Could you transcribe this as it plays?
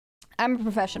I'm a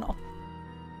professional.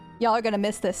 Y'all are gonna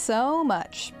miss this so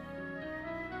much.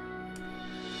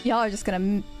 Y'all are just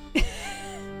gonna...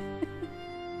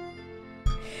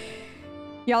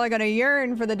 Y'all are gonna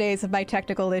yearn for the days of my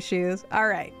technical issues.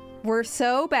 Alright, we're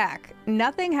so back.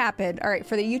 Nothing happened. Alright,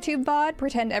 for the YouTube VOD,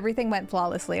 pretend everything went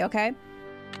flawlessly, okay?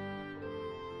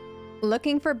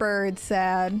 Looking for birds,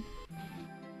 sad.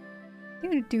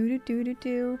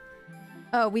 Do-do-do-do-do-do.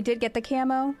 Oh, we did get the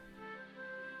camo.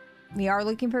 We are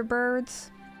looking for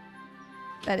birds.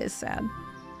 That is sad.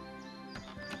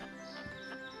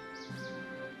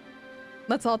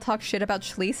 Let's all talk shit about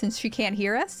Shlee since she can't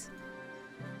hear us.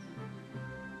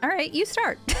 Alright, you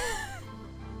start.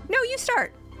 No, you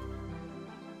start.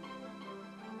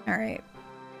 Alright.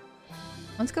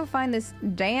 Let's go find this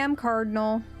damn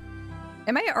cardinal.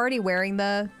 Am I already wearing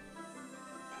the...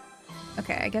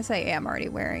 Okay, I guess I am already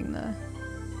wearing the...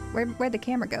 Where'd the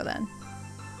camera go then?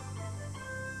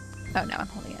 Oh no, I'm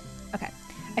holding it. Okay.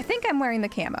 I think I'm wearing the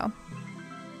camo.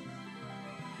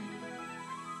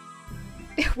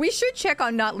 We should check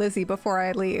on Not Lizzie before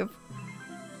I leave.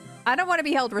 I don't want to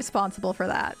be held responsible for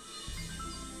that.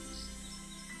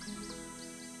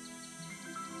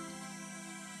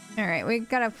 Alright, we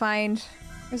gotta find...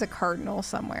 There's a cardinal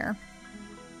somewhere.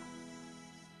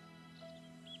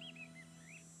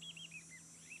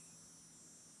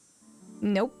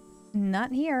 Nope,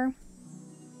 not here.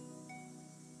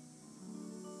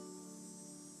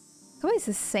 It's always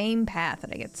the same path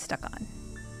that I get stuck on.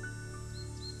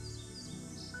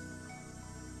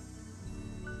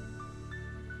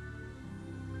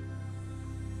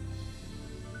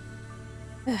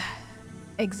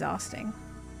 Exhausting.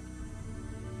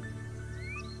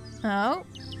 Oh.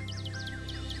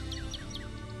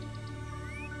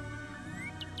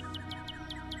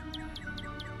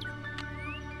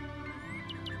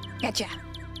 Gotcha.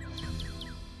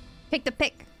 Pick the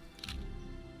pick.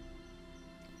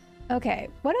 Okay,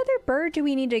 what other bird do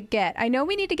we need to get? I know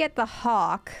we need to get the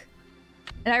hawk.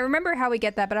 And I remember how we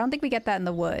get that, but I don't think we get that in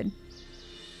the wood.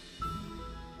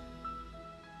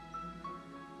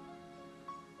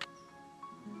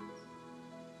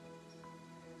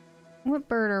 What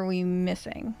bird are we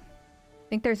missing? I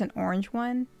think there's an orange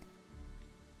one.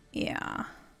 Yeah.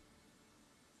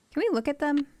 Can we look at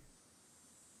them?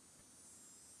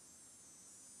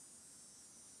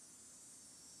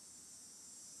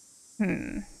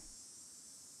 I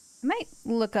might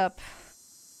look up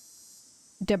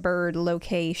the bird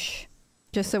location,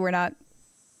 just so we're not...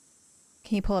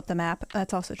 Can you pull up the map?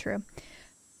 That's also true.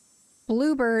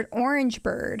 Bluebird, orange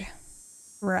bird.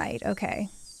 Right, okay.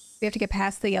 We have to get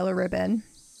past the yellow ribbon.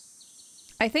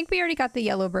 I think we already got the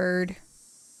yellow bird.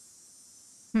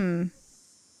 I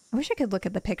wish I could look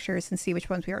at the pictures and see which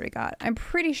ones we already got. I'm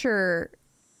pretty sure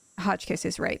Hotchkiss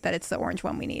is right, that it's the orange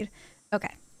one we need.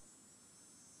 Okay.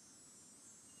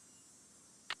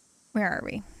 Where are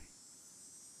we?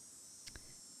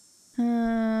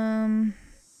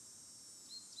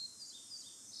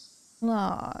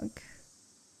 Log.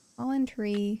 Fallen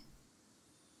tree.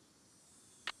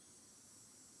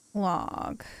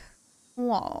 Log.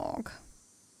 Log.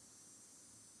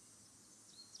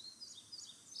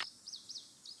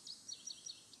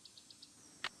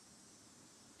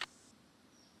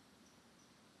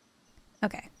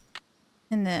 Okay.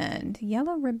 And then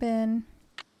yellow ribbon.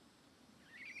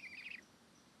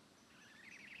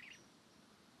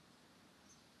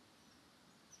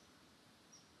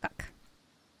 Fuck.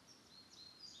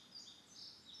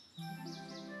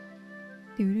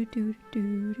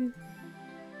 Do-do-do-do-do.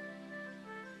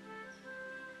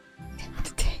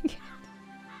 Dang it.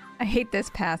 I hate this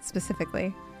path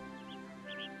specifically.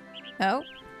 Oh.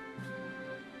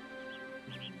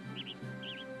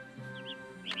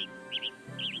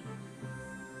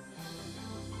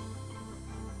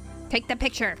 Take the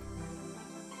picture.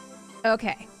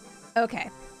 Okay. Okay.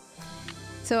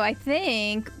 So I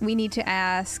think we need to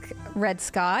ask Red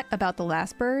Scott about the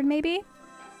last bird, maybe?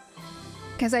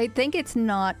 Because I think it's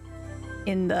not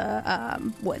in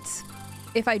the woods,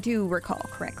 if I do recall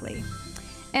correctly.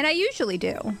 And I usually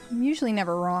do. I'm usually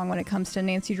never wrong when it comes to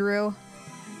Nancy Drew.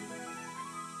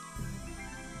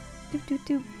 Doop, doop,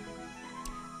 doop.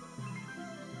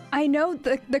 I know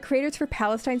the creators for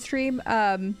Palestine stream,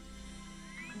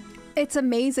 it's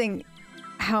amazing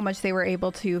how much they were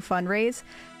able to fundraise.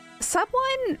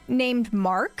 Someone named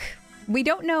Mark, we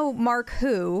don't know Mark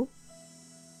who,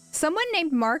 someone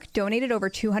named Mark donated over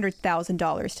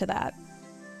 $200,000 to that.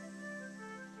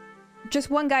 Just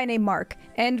one guy named Mark.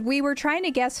 And we were trying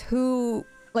to guess who,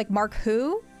 like Mark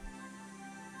who.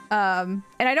 And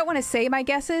I don't want to say my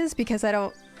guesses because I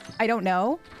don't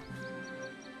know.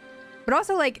 But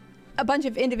also like a bunch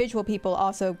of individual people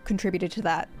also contributed to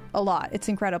that. a lot. It's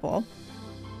incredible.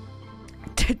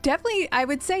 Definitely, I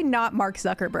would say not Mark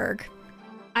Zuckerberg.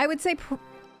 I would say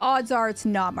odds are it's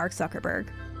not Mark Zuckerberg.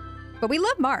 But we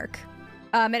love Mark.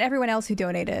 And everyone else who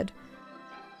donated.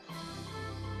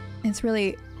 It's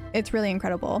really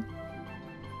incredible.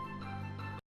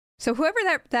 So whoever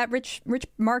that rich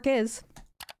Mark is,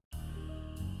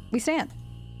 we stand.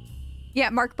 Yeah,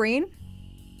 Mark Breen.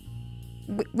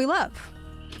 We love.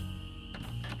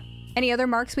 Any other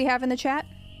Marks we have in the chat?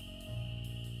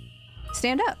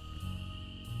 Stand up.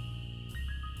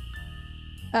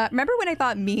 Remember when I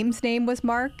thought Meme's name was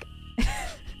Mark?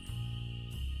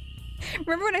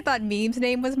 Remember when I thought Meme's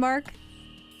name was Mark?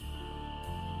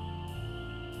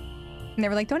 And they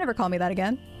were like, don't ever call me that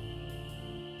again.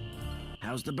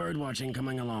 How's the bird watching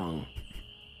coming along?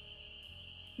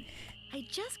 I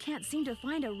just can't seem to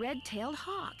find a red-tailed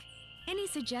hawk. Any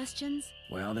suggestions?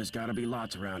 Well, there's gotta be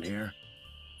lots around here.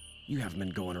 You haven't been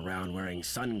going around wearing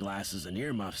sunglasses and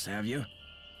earmuffs, have you?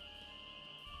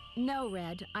 No,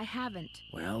 Red, I haven't.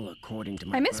 Well, according to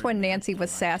my I miss when bird map, Nancy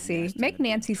was the sassy. nest in Make a big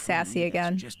Nancy tree sassy that's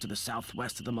again. Just to the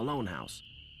southwest of the Malone house.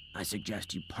 I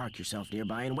suggest you park yourself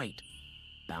nearby and wait.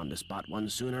 Bound to spot one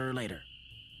sooner or later.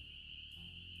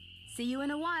 See you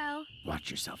in a while.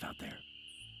 Watch yourself out there.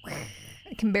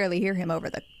 I can barely hear him over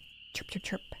the chirp, chirp,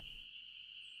 chirp.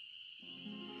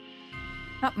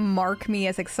 Not mark me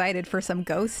as excited for some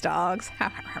ghost dogs.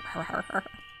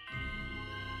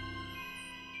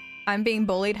 I'm being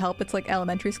bullied. Help, it's like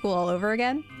elementary school all over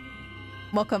again.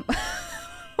 Welcome.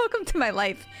 Welcome to my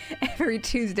life every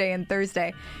Tuesday and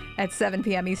Thursday at 7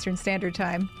 p.m. Eastern Standard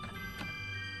Time.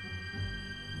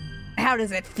 How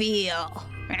does it feel?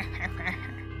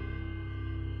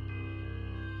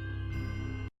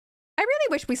 I really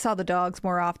wish we saw the dogs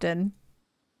more often.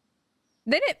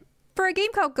 For a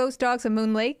game called Ghost Dogs of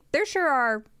Moon Lake, there sure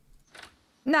are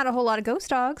not a whole lot of ghost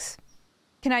dogs.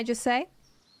 Can I just say?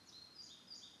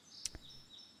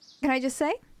 Can I just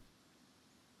say?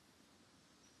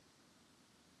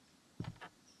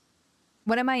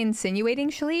 What am I insinuating,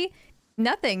 Shlee?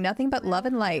 Nothing but love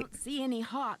and I light. don't see any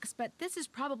hawks, but this is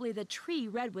probably the tree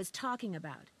Red was talking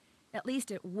about. At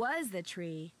least it was the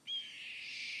tree.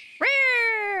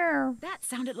 Roar! That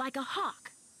sounded like a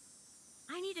hawk.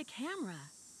 I need a camera.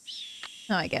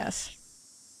 Oh, I guess.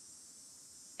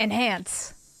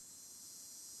 Enhance.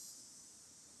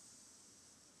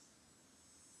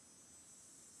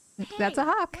 That's a Hey,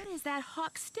 hawk. What is that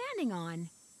hawk standing on?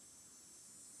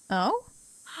 Oh?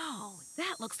 Oh,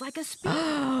 that looks like a spear.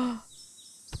 Huh?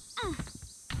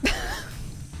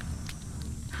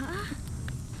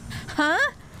 Huh?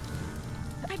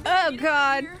 I better Oh, get out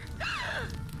God. of here.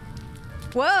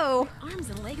 Whoa. Arms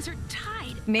and legs are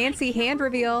tied. Nancy hand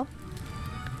reveal.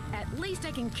 At least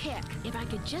I can kick. If I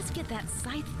could just get that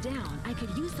scythe down, I could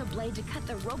use the blade to cut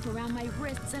the rope around my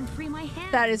wrists and free my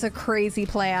hands. That is a crazy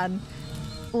plan.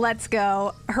 Let's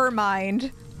go. Her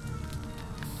mind.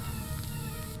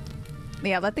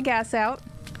 Yeah, let the gas out.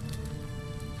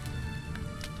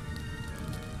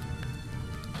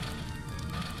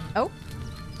 Oh.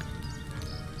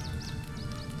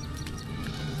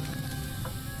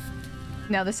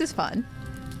 Now this is fun.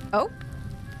 Oh.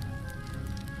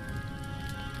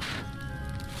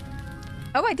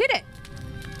 Oh, I did it.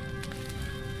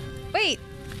 Wait.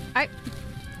 I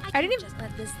didn't even... just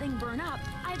let this thing burn up.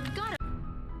 I've got to.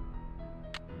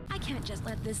 I can't just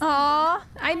let this. Aw,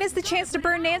 I missed the chance to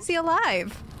burn Nancy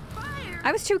alive. Fire!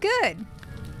 I was too good.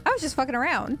 I was just fucking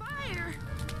around. Fire!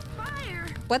 Fire!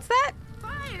 What's that?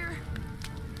 Fire!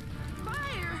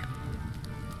 Fire!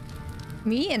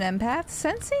 Me, an empath,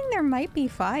 sensing there might be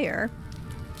fire.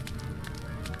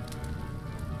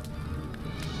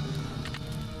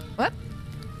 What?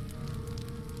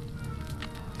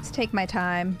 Let's take my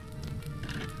time.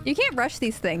 You can't rush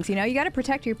these things, you know? You gotta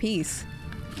protect your peace.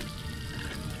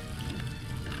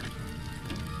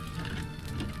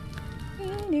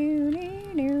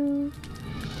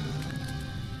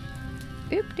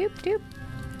 Doop, doop, doop.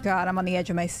 God, I'm on the edge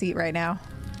of my seat right now.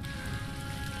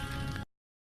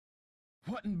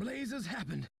 What in blazes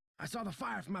happened? I saw the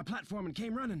fire from my platform and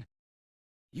came running.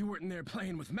 You weren't in there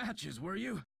playing with matches, were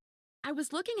you? I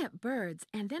was looking at birds,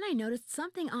 and then I noticed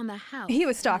something on the house. He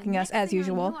was stalking And the us next as thing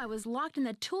usual. I knew, I was locked in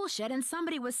the tool shed, and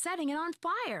somebody was setting it on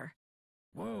fire.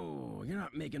 Whoa, you're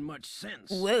not making much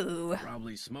sense. Whoa.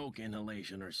 Probably smoke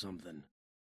inhalation or something.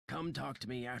 Come talk to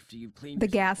me after you've cleaned The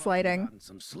yourself up and gaslighting. gotten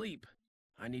some sleep.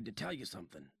 I need to tell you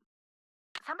something.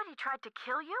 Somebody tried to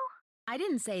kill you? I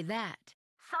didn't say that.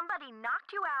 Somebody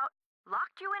knocked you out,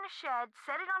 locked you in a shed,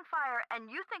 set it on fire, and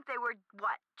you think they were,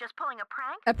 what, just pulling a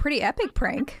prank? A pretty epic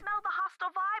prank. Smell the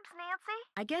hostile vibes, Nancy.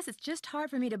 I guess it's just hard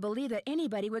for me to believe that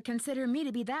anybody would consider me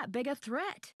to be that big a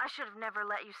threat. I should have never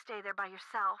let you stay there by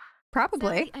yourself.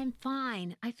 Probably. Sally, I'm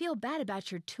fine. I feel bad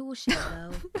about your tool shed,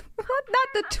 though. Not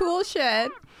the tool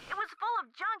shed. It was full of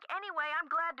junk anyway. I'm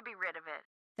glad to be rid of it.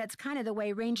 That's kind of the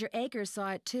way Ranger Akers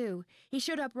saw it, too. He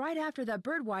showed up right after the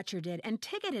birdwatcher did and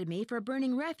ticketed me for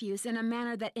burning refuse in a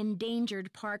manner that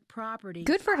endangered park property.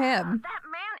 Good for him. That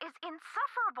man is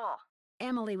insufferable.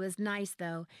 Emily was nice,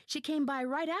 though. She came by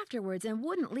right afterwards and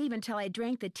wouldn't leave until I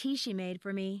drank the tea she made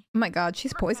for me. Oh my god,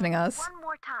 she's poisoning us. One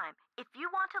more time. If you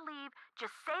want to leave,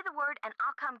 just say the word and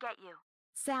I'll come get you.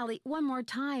 Sally, one more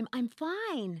time. I'm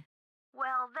fine.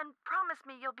 Well, then promise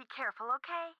me you'll be careful,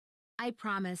 okay? I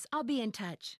promise. I'll be in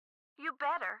touch. You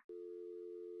better.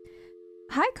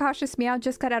 Hi, Cautious Meow.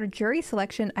 Just got out of jury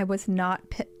selection. I was not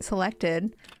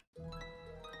selected.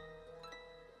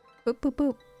 Boop, boop,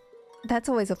 boop. That's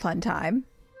always a fun time.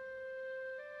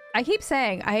 I keep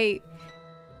saying, I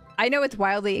know it's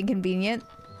wildly inconvenient.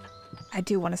 I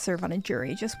do want to serve on a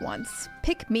jury just once.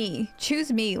 Pick me.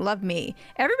 Choose me. Love me.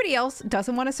 Everybody else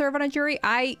doesn't want to serve on a jury.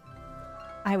 I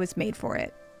was made for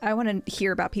it. I want to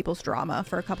hear about people's drama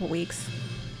for a couple weeks.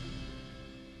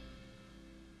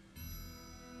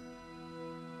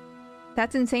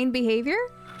 That's insane behavior?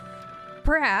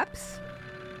 Perhaps.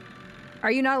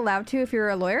 Are you not allowed to if you're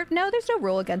a lawyer? No, there's no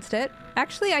rule against it.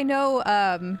 Actually, I know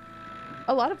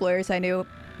a lot of lawyers I knew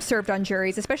served on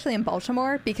juries, especially in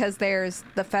Baltimore, because there's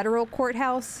the federal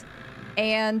courthouse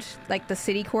and like the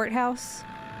city courthouse.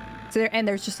 So and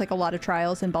there's just like a lot of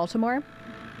trials in Baltimore.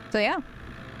 So yeah.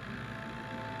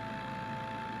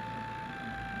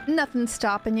 Nothing's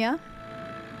stopping ya.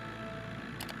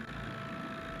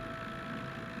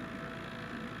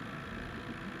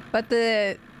 But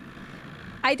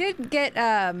I did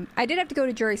have to go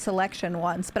to jury selection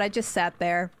once, but I just sat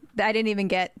there. I didn't even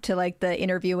get to like the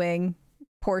interviewing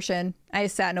portion. I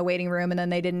just sat in a waiting room and then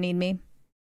they didn't need me.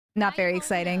 Not very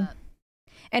exciting.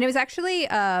 And it was actually,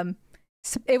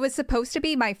 it was supposed to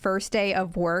be my first day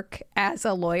of work as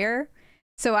a lawyer.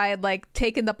 So I had like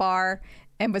taken the bar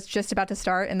and was just about to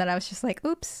start. And then I was just like,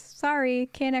 oops, sorry,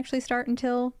 can't actually start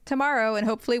until tomorrow and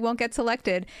hopefully won't get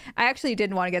selected. I actually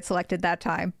didn't want to get selected that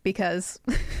time because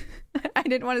I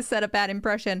didn't want to set a bad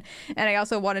impression. And I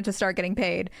also wanted to start getting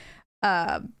paid.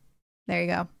 There you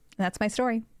go. That's my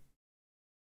story.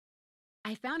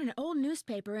 I found an old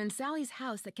newspaper in Sally's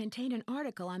house that contained an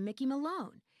article on Mickey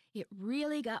Malone. It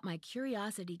really got my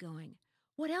curiosity going.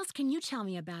 What else can you tell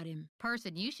me about him?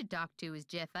 Person you should talk to is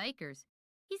Jeff Akers.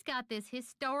 He's got this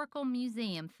historical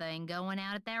museum thing going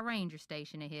out at that ranger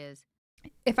station of his.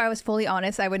 If I was fully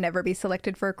honest, I would never be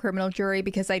selected for a criminal jury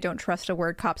because I don't trust a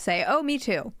word cops say. Oh, me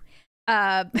too.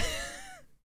 I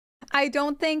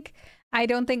don't think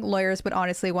lawyers would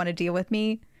honestly want to deal with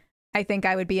me. I think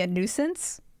I would be a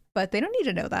nuisance, but they don't need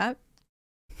to know that.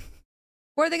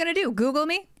 What are they going to do? Google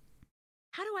me?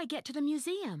 How do I get to the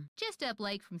museum? Just up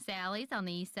lake from Sally's on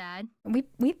the east side.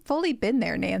 We've fully been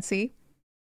there, Nancy.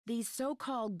 These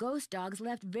so-called ghost dogs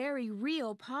left very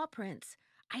real paw prints.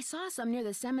 I saw some near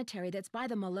the cemetery that's by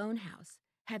the Malone house.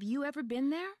 Have you ever been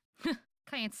there?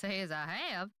 Can't say as I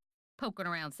have. Poking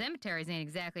around cemeteries ain't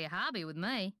exactly a hobby with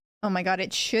me. Oh my god,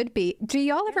 it should be. Do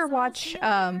y'all ever watch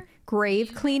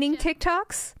grave cleaning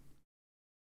TikToks?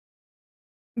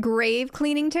 Grave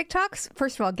cleaning TikToks?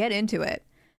 First of all, get into it.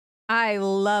 I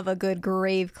love a good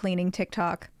grave cleaning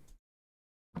TikTok.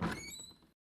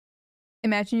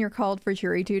 Imagine you're called for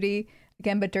jury duty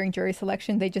again, but during jury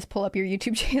selection, they just pull up your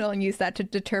YouTube channel and use that to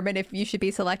determine if you should be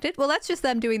selected. Well, that's just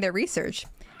them doing their research.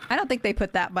 I don't think they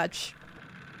put that much,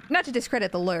 not to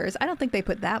discredit the lawyers, I don't think they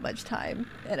put that much time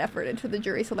and effort into the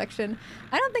jury selection.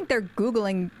 I don't think they're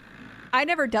Googling. I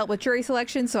never dealt with jury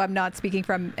selection, so I'm not speaking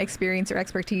from experience or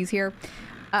expertise here.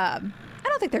 I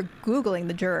don't think they're Googling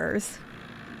the jurors.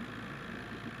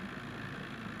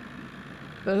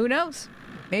 But who knows?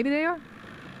 Maybe they are.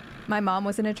 My mom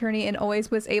was an attorney and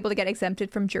always was able to get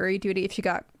exempted from jury duty if she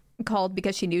got called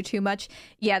because she knew too much.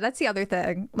 Yeah, that's the other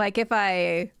thing. Like if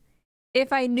I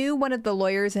knew one of the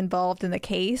lawyers involved in the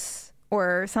case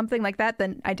or something like that,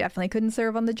 then I definitely couldn't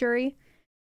serve on the jury.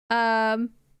 But I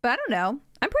don't know.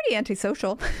 I'm pretty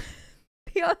antisocial.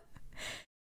 Yeah.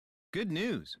 Good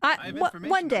news.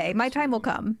 One day, my time will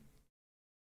come.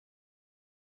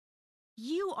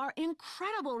 You are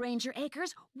incredible, Ranger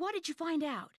Akers. What did you find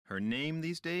out? Her name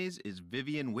these days is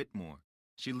Vivian Whitmore.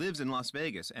 She lives in Las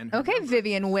Vegas, and her okay, number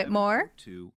Vivian is Whitmore.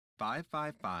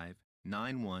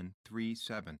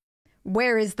 702-555-9137.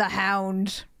 Where is the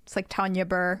hound? It's like Tanya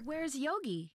Burr. Where's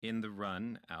Yogi? In the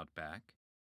run out back.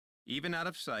 Even out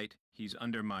of sight, he's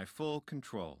under my full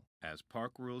control, as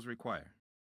park rules require.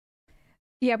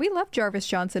 Yeah, we love Jarvis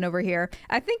Johnson over here.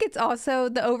 I think it's also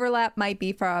the overlap might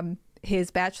be from his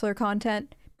Bachelor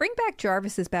content. Bring back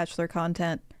Jarvis's Bachelor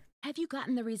content. Have you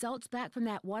gotten the results back from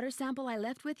that water sample I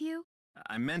left with you?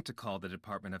 I meant to call the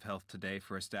Department of Health today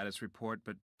for a status report,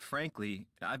 but frankly,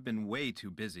 I've been way too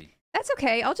busy. That's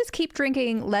okay. I'll just keep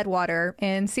drinking lead water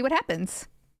and see what happens.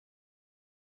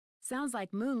 Sounds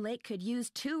like Moon Lake could use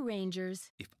 2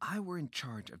 rangers. If I were in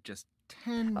charge of just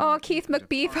 10 Oh, more Keith acres of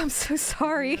McBeef, park, I'm so I'd be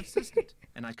sorry. an assistant,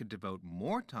 and I could devote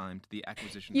more time to the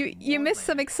acquisition You- of you more missed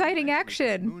some land, exciting and eventually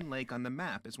put action. Moon Lake on the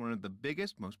map as one of the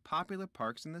biggest, most popular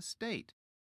parks in the state.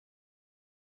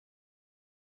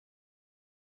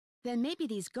 Then maybe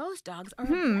these ghost dogs are.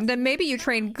 Then maybe you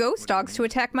train ghost dogs to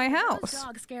attack my Those house.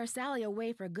 dogs scare Sally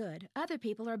away for good. Other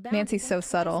people are bound Nancy's to so think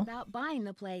twice subtle. about buying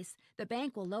the place. The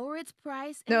bank will lower its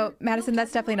price. No, and Madison, you'll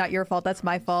that's get definitely not your fault. That's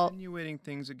my fault. Insinuating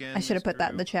things again. I should have Miss put that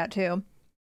in the Drew. chat too.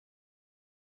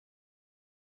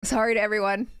 Sorry to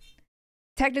everyone.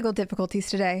 Technical difficulties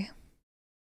today.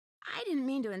 I didn't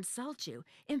mean to insult you.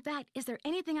 In fact, is there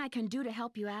anything I can do to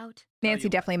help you out? Nancy you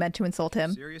what, definitely meant to insult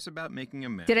him. Serious about making a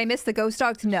marriage. Did I miss the ghost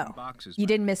dogs? There's No. some boxes You by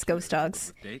didn't the miss ghost computer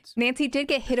dogs. with dates. Nancy did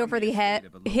get hit From over the the head.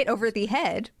 estate of a Hit local over the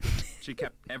head. She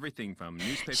kept everything from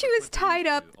newspaper She was clippings tied to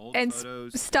up old and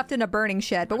photos stuffed to in a burning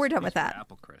shed, but we're done with recipes for that.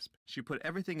 Apple Crisp. She put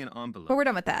everything in envelopes. But we're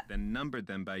done with that. Then numbered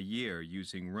them by year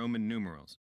using Roman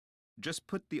numerals. Just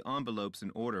put the envelopes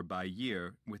in order by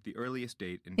year with the earliest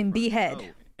date in In the front.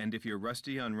 head. Oh, and if you're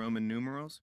rusty on Roman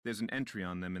numerals, there's an entry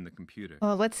on them in the computer.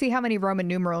 Well, let's see how many Roman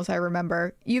numerals I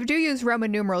remember. You do use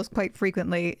Roman numerals quite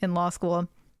frequently in law school.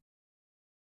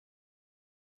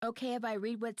 Okay, if I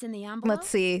read what's in the envelope? Let's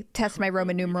see. Test my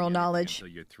Roman Don't read numeral anything knowledge.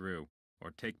 Until you're through,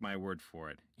 or take my word for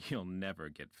it, you'll never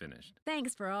get finished.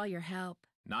 Thanks for all your help.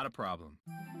 Not a problem.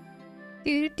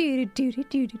 Do do do do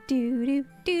do do do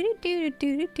do do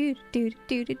do do do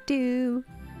do do do.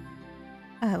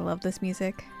 I love this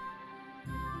music.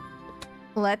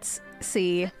 Let's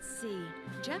see. Let's see.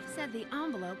 Jeff said the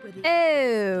envelope with the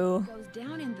Oh, goes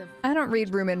down in the. I don't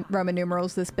read Roman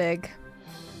numerals this big.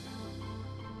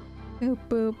 Boop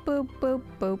boop boop boop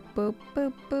boop boop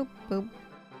boop boop boop.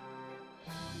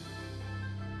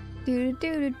 Do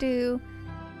do do do.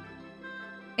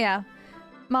 Yeah.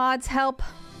 Mods, help.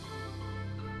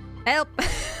 Help.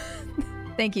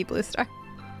 Thank you, Blue Star.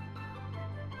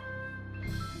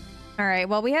 All right,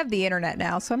 well, we have the internet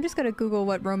now, so I'm just going to Google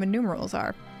what Roman numerals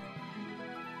are.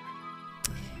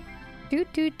 Do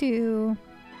do do.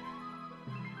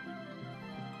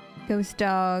 Ghost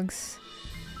dogs.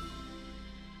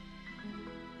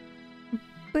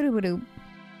 Boo-doo-boo-doo.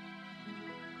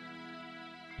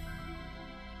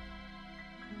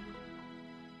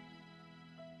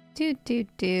 Do do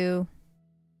do.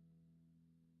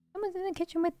 Someone's in the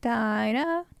kitchen with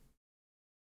Dinah.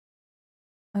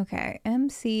 Okay,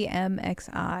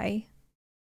 MCMXI.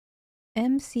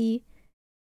 MCMX.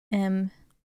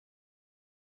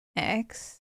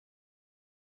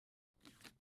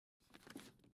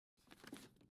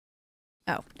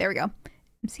 Oh, there we go.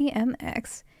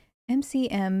 MCMX.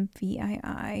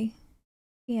 MCMVII.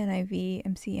 CNIV.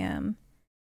 MCM.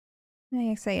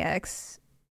 NIXIX.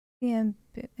 CM.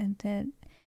 And then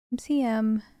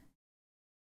MCM.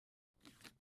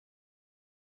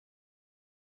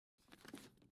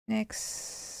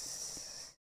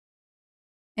 Next,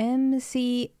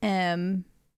 MCM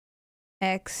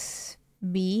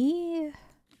XB,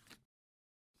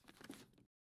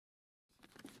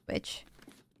 which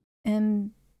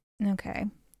okay.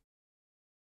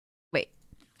 Wait.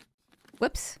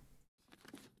 Whoops.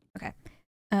 Okay.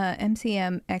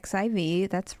 MCM XIV,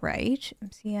 that's right.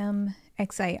 MCM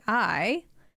XII.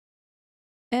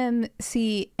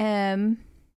 MCM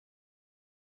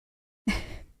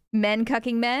Men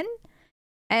Cucking Men,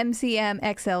 MCM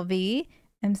XLV,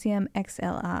 MCM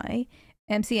XLI,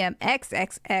 MCM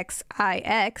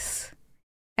XXXIX,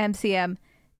 MCM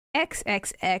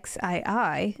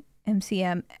XXXII,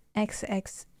 MCM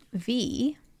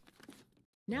XXV.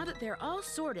 Now that they're all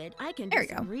sorted, I can There do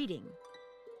we some go. reading.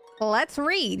 Let's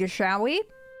read, shall we?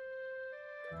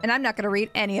 And I'm not going to read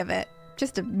any of it,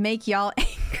 just to make y'all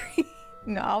angry.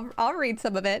 No, I'll read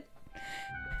some of it.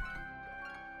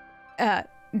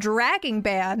 Dragging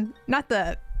ban, not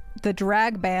the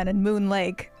drag ban in Moon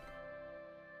Lake.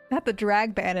 Not the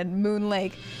drag ban in Moon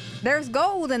Lake. There's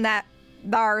gold in that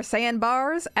thar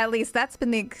sandbars. At least that's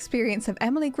been the experience of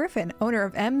Emily Griffin, owner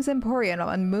of M's Emporium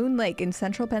on Moon Lake in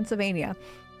central Pennsylvania.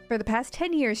 For the past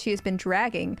 10 years, she has been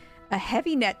dragging a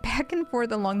heavy net back and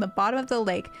forth along the bottom of the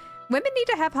lake. Women need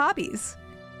to have hobbies.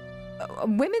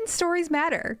 Women's stories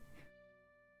matter.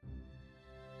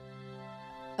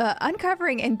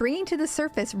 uncovering and bringing to the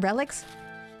surface relics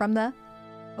from the...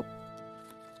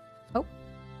 Oh.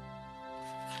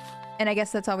 And I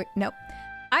guess that's all we... Nope.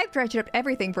 I've dredged up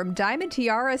everything from diamond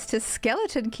tiaras to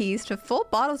skeleton keys to full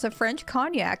bottles of French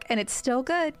cognac, and it's still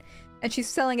good. And she's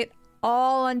selling it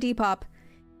all on Depop.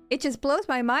 It just blows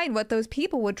my mind what those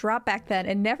people would drop back then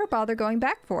and never bother going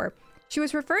back for. She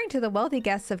was referring to the wealthy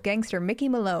guests of gangster Mickey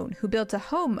Malone, who built a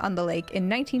home on the lake in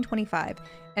 1925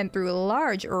 and threw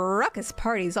large, ruckus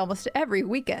parties almost every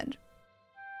weekend.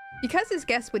 Because his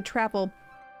guests would travel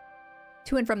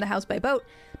to and from the house by boat,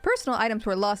 personal items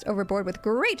were lost overboard with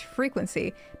great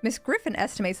frequency. Miss Griffin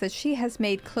estimates that she has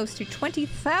made close to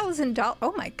 $20,000.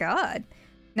 Oh my god.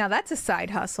 Now that's a side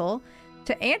hustle.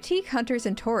 To antique hunters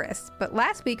and tourists, but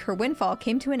last week her windfall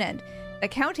came to an end. The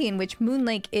county in which Moon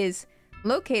Lake is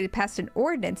located passed an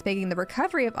ordinance making the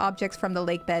recovery of objects from the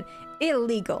lake bed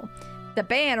illegal. The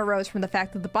ban arose from the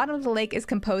fact that the bottom of the lake is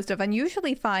composed of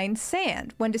unusually fine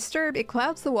sand. When disturbed, it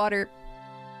clouds the water,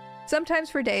 sometimes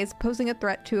for days, posing a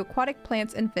threat to aquatic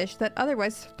plants and fish that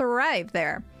otherwise thrive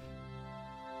there.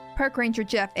 Park Ranger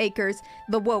Jeff Akers,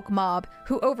 the woke mob,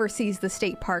 who oversees the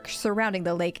state park surrounding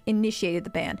the lake, initiated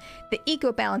the ban. The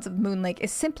eco-balance of Moon Lake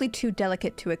is simply too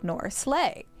delicate to ignore.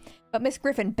 Slay! But Miss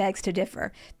Griffin begs to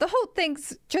differ. The whole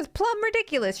thing's just plumb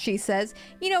ridiculous, she says.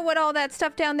 You know what all that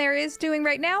stuff down there is doing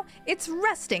right now? It's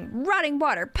rusting, rotting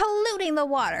water, polluting the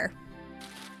water.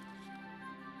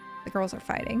 The girls are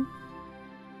fighting.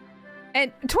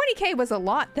 And 20K was a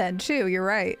lot then, too. You're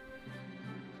right.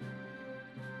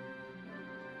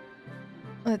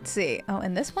 Let's see. Oh,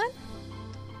 and this one?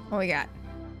 What we got?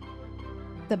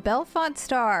 The Belfont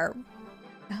Star.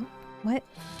 Oh, what?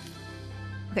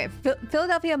 Okay,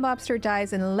 Philadelphia mobster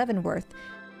dies in Leavenworth.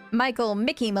 Michael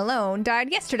Mickey Malone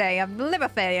died yesterday of liver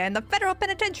failure in the federal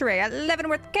penitentiary at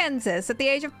Leavenworth, Kansas at the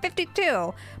age of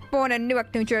 52. Born in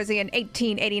Newark, New Jersey in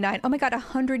 1889. Oh my god,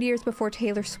 100 years before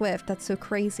Taylor Swift. That's so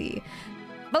crazy.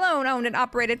 Malone owned and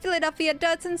operated Philadelphia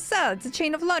Duds and Suds, a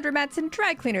chain of laundromats and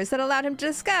dry cleaners that allowed him to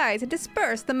disguise and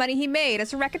disperse the money he made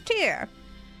as a racketeer.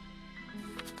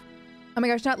 Oh my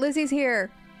gosh, not Lizzie's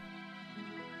here.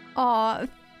 Aw,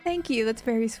 thank you. That's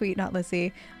very sweet, not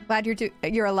Lizzie. Glad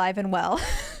you're alive and well.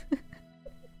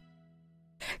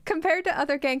 Compared to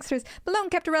other gangsters, Malone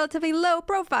kept a relatively low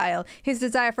profile. His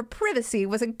desire for privacy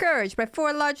was encouraged by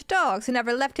 4 large dogs who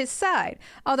never left his side.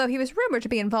 Although he was rumored to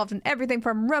be involved in everything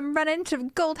from rum running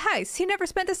to gold heists, he never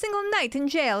spent a single night in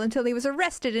jail until he was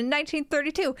arrested in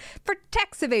 1932 for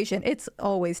tax evasion. It's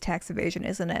always tax evasion,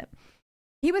 isn't it?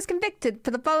 He was convicted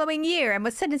for the following year and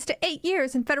was sentenced to 8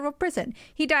 years in federal prison.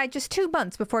 He died just 2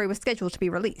 months before he was scheduled to be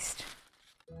released.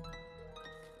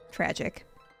 Tragic.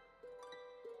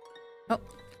 Oh,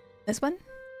 this one?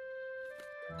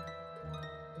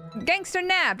 Gangster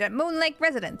nabbed at Moon Lake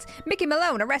residence. Mickey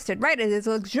Malone arrested right at his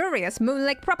luxurious Moon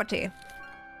Lake property.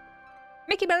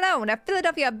 Mickey Malone, a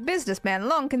Philadelphia businessman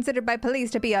long considered by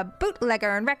police to be a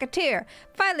bootlegger and racketeer,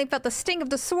 finally felt the sting of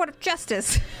the sword of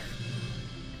justice.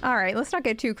 Alright, let's not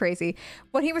get too crazy.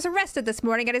 When he was arrested this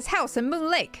morning at his house in Moon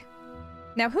Lake.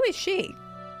 Now, who is she?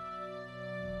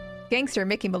 Gangster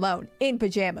Mickey Malone, in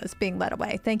pajamas, being led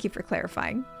away. Thank you for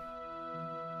clarifying.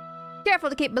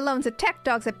 Careful to keep Malone's attack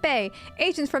dogs at bay,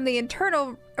 agents from the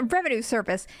Internal Revenue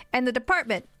Service and the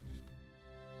Department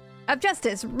of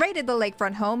Justice raided the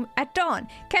lakefront home at dawn,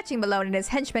 catching Malone and his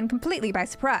henchmen completely by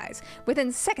surprise.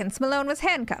 Within seconds, Malone was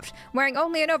handcuffed, wearing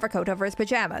only an overcoat over his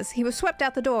pajamas. He was swept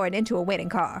out the door and into a waiting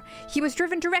car. He was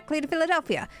driven directly to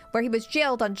Philadelphia, where he was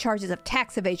jailed on charges of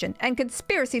tax evasion and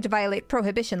conspiracy to violate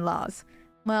prohibition laws.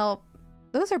 Well,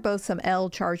 those are both some L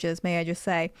charges, may I just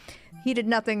say. He did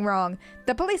nothing wrong.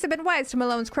 The police have been wise to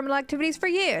Malone's criminal activities for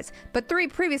years, but 3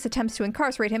 previous attempts to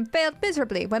incarcerate him failed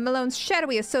miserably when Malone's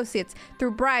shadowy associates,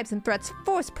 through bribes and threats,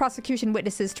 forced prosecution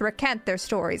witnesses to recant their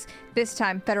stories. This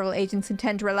time, federal agents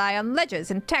intend to rely on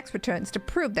ledgers and tax returns to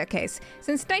prove their case.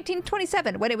 Since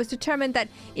 1927, when it was determined that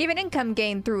even income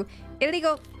gained through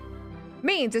illegal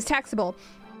means is taxable.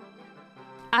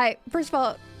 First of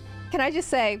all, can I just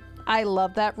say, I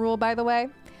love that rule, by the way.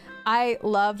 I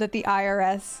love that the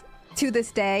IRS, to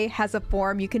this day, has a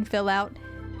form you can fill out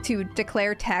to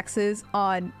declare taxes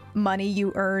on money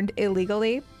you earned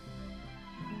illegally.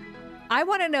 I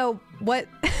want to know what...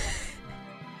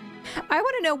 I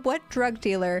want to know what drug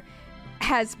dealer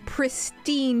has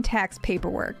pristine tax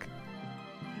paperwork.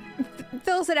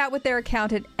 Fills it out with their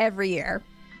accountant every year.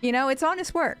 You know, it's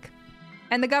honest work.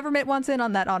 And the government wants in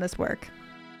on that honest work.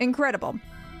 Incredible.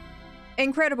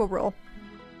 Incredible rule.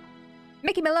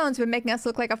 Mickey Malone's been making us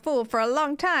look like a fool for a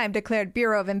long time, declared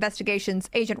Bureau of Investigations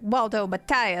agent Waldo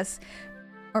Matthias.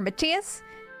 Or Matthias?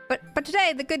 But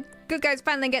today, the good guys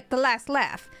finally get the last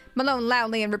laugh. Malone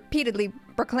loudly and repeatedly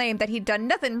proclaimed that he'd done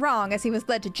nothing wrong as he was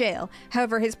led to jail.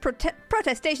 However, his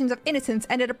protestations of innocence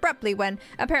ended abruptly when,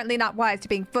 apparently not wise to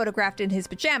being photographed in his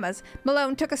pajamas,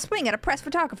 Malone took a swing at a press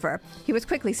photographer. He was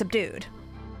quickly subdued.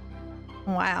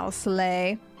 Wow,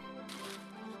 slay.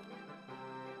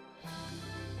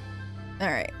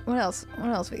 Alright, what else? What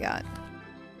else we got?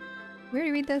 We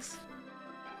already read this?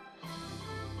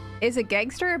 Is a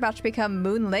gangster about to become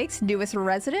Moon Lake's newest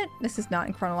resident? This is not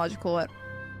in chronological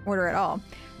order at all.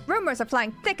 Rumors are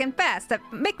flying thick and fast that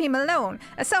Mickey Malone,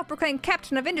 a self-proclaimed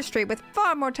captain of industry with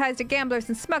far more ties to gamblers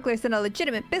and smugglers than a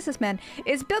legitimate businessman,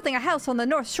 is building a house on the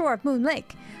north shore of Moon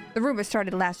Lake. The rumor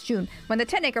started last June, when the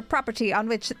 10-acre property on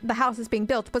which the house is being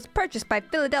built was purchased by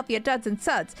Philadelphia Duds &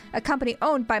 Suds, a company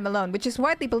owned by Malone, which is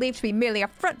widely believed to be merely a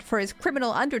front for his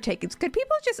criminal undertakings. Could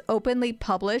people just openly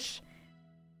publish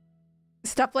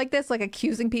stuff like this, like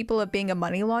accusing people of being a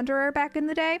money launderer back in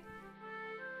the day?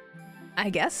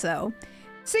 I guess so.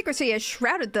 Secrecy has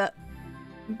shrouded the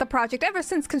project ever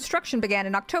since construction began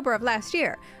in October of last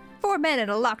year. 4 men in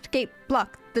a locked gate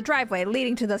block the driveway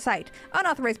leading to the site.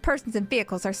 Unauthorized persons and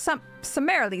vehicles are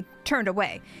summarily turned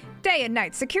away. Day and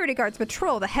night, security guards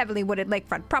patrol the heavily wooded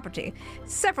lakefront property.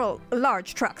 Several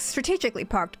large trucks, strategically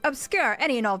parked, obscure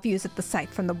any and all views of the site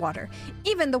from the water.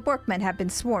 Even the workmen have been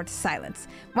sworn to silence.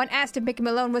 When asked if Mickey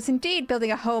Malone was indeed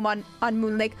building a home on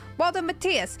Moon Lake, Waldo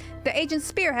Matias, the agent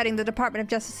spearheading the Department of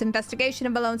Justice investigation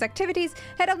of Malone's activities,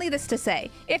 had only this to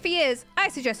say: "If he is, I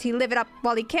suggest he live it up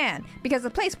while he can, because the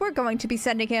place we're going to be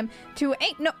sending him to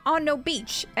ain't on no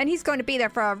beach, and he's going to be there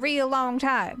for a real long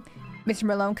time." Mr.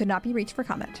 Malone could not be reached for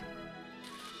comment.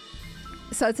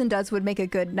 Suds and Duds would make a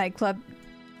good nightclub,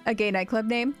 a gay nightclub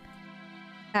name.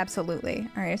 Absolutely.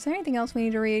 All right, is there anything else we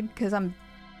need to read? Because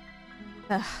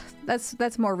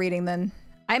that's more reading than...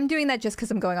 I'm doing that just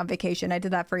because I'm going on vacation. I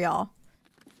did that for y'all.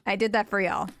 I did that for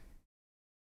y'all.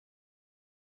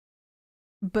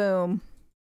 Boom.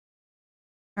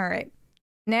 All right.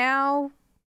 Now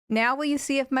will you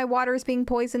see if my water is being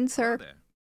poisoned, sir? Hello there.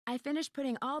 I finished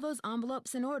putting all those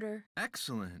envelopes in order.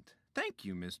 Excellent. Thank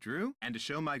you, Miss Drew. And to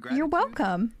show my gratitude, You're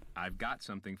welcome. I've got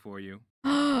something for you.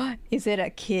 Is it a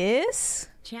kiss?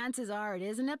 Chances are it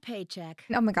isn't a paycheck.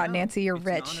 Oh my god, No, Nancy, you're it's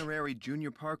rich. an honorary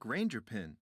Junior Park Ranger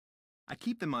pin. I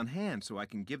keep them on hand so I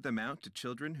can give them out to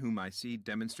children whom I see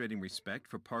demonstrating respect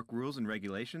for park rules and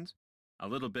regulations. A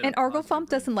little bit And of positive Arglefump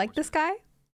doesn't like this guy?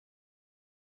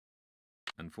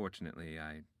 Unfortunately,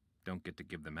 I don't get to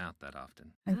give them out that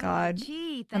often. Oh god.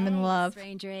 Gee, I'm in thanks, love.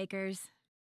 Ranger Acres.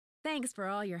 Thanks for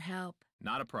all your help.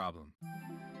 Not a problem.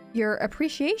 Your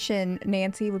appreciation,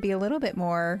 Nancy, would be a little bit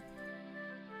more...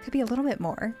 Could be a little bit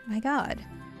more. My god.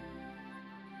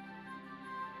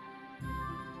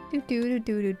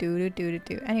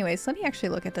 Anyways, let me actually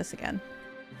look at this again.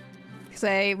 Because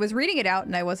I was reading it out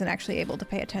and I wasn't actually able to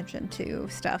pay attention to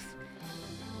stuff.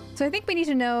 So I think we need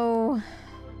to know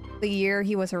the year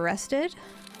he was arrested.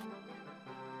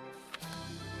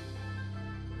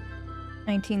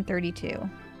 1932.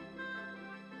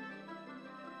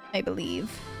 I believe.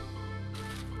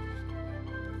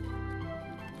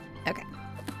 Okay.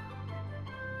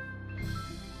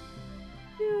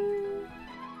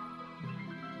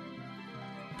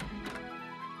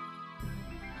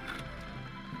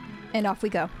 And off we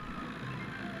go.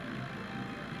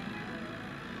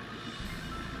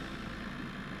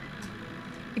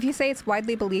 If you say it's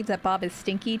widely believed that Bob is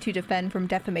stinky to defend from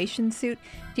defamation suit,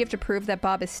 do you have to prove that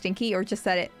Bob is stinky, or just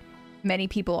that many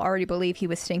people already believe he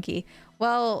was stinky?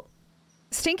 Well,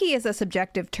 stinky is a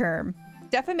subjective term.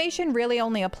 Defamation really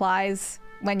only applies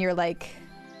when you're like,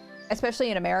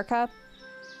 especially in America.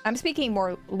 I'm speaking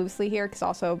more loosely here because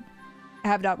also I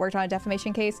have not worked on a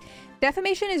defamation case.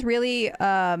 Defamation is really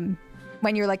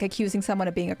when you're like accusing someone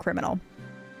of being a criminal.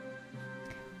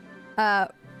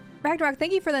 Ragnarok,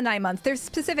 thank you for the 9 months. There's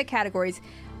specific categories.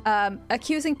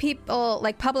 Accusing people,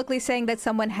 like publicly saying that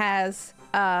someone has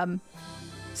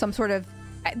some sort of...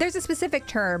 There's a specific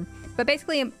term, but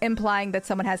basically implying that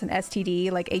someone has an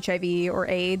STD, like HIV or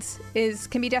AIDS,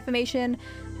 can be defamation.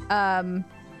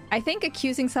 I think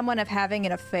accusing someone of having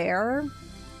an affair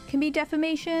can be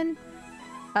defamation.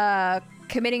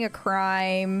 Committing a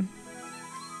crime.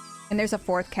 And there's a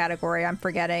fourth category I'm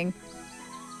forgetting.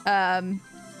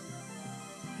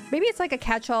 Maybe it's like a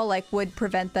catch-all, like would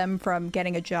prevent them from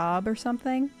getting a job or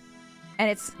something. And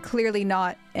it's clearly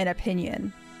not an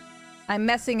opinion. I'm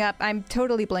messing up. I'm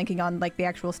totally blanking on like the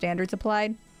actual standards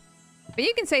applied. But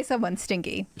you can say someone's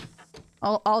stinky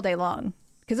all day long,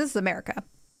 because this is America.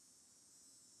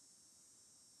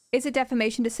 Is it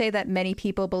defamation to say that many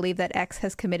people believe that X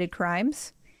has committed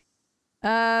crimes?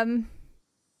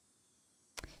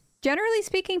 Generally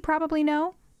speaking, probably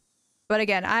no. But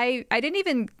again, I didn't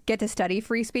even get to study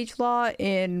free speech law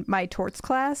in my torts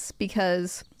class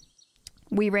because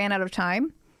we ran out of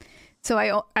time. So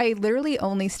I literally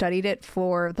only studied it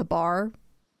for the bar,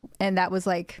 and that was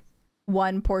like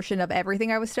one portion of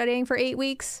everything I was studying for 8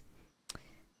 weeks.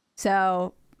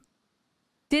 So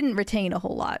didn't retain a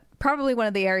whole lot. Probably one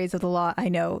of the areas of the law I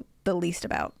know the least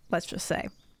about, let's just say.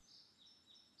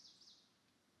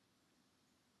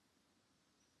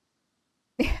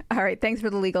 All right, thanks for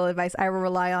the legal advice. I will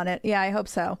rely on it. Yeah, I hope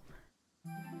so.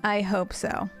 I hope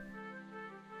so.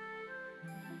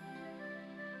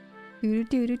 Do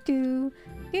do do do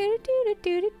do do do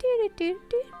do do do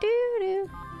do do.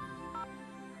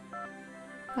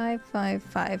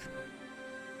 555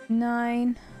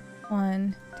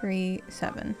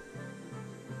 9137.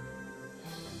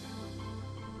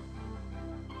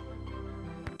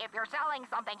 If you're selling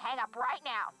something, hang up right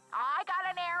now. I got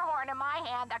an air horn in my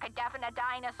hand that could deafen a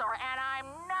dinosaur, and I'm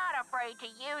not afraid to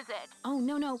use it. Oh,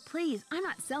 no, please. I'm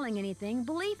not selling anything.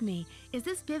 Believe me. Is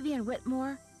this Vivian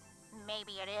Whitmore?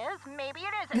 Maybe it is, maybe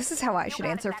it isn't. This is how I should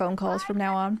answer phone calls from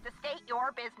now on. To state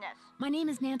your business. My name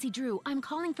is Nancy Drew. I'm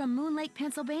calling from Moon Lake,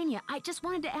 Pennsylvania. I just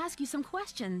wanted to ask you some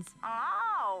questions.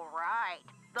 Oh, right.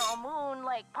 The Moon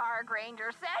Lake Park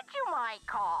Ranger said you might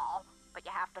call, but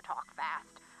you have to talk fast.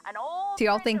 An old Do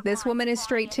y'all think this woman is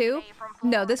straight too?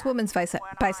 No, this woman's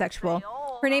bisexual.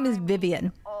 Her name is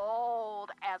Vivian.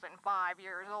 Old, as in 5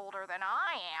 years older than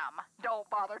I am. Don't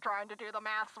bother trying to do the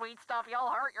math sweet stuff, you'll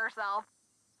hurt yourself.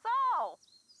 So,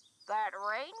 that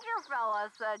ranger fella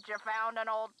said you found an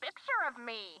old picture of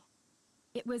me.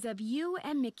 It was of you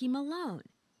and Mickey Malone.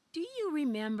 Do you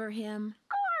remember him?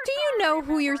 Do you know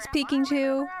who you're speaking to? I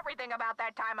remember everything about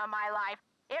that time of my life.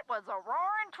 It was the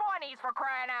roaring 20s, for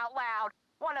crying out loud.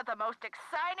 One of the most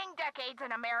exciting decades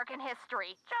in American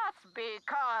history. Just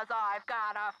because I've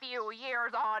got a few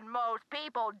years on most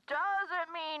people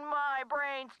doesn't mean my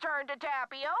brain's turned to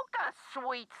tapioca,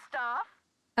 sweet stuff.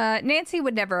 Nancy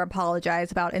would never apologize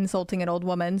about insulting an old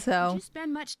woman, Did so... you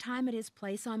spend much time at his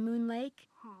place on Moon Lake?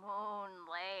 Moon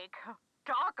Lake.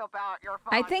 Talk about your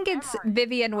fun I think it's memories.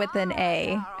 Vivian with an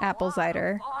A, I had a apple lot of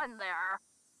cider. fun there.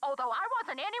 Although I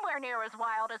wasn't anywhere near as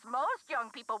wild as most young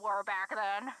people were back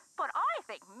then. But I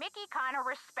think Mickey kind of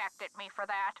respected me for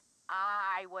that.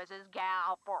 I was his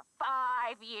gal for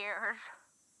 5 years.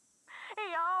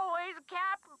 He always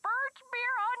kept birch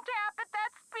beer on tap at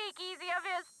that speakeasy of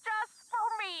his just for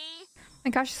me.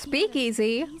 My gosh,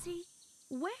 speakeasy. Easy?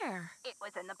 Where? It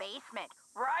was in the basement,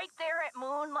 right there at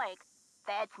Moon Lake.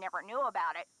 Feds never knew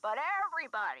about it, but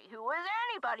everybody who was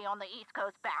anybody on the East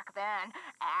Coast back then,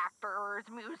 actors,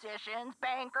 musicians,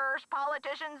 bankers,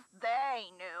 politicians,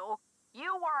 they knew.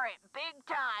 You weren't big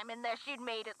time unless you'd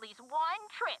made at least one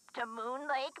trip to Moon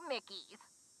Lake Mickey's.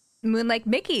 Moon Lake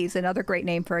Mickey's, another great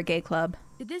name for a gay club.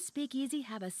 Did this speakeasy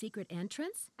have a secret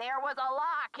entrance? There was a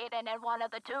lock hidden in one of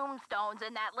the tombstones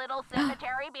in that little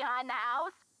cemetery behind the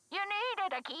house. You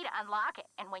needed a key to unlock it,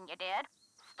 and when you did,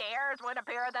 stairs would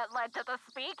appear that led to the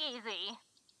speakeasy.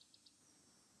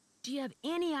 Do you have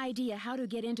any idea how to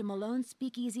get into Malone's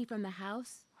speakeasy from the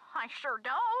house? I sure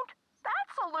don't. That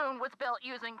saloon was built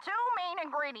using two main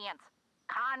ingredients,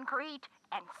 concrete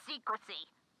and secrecy.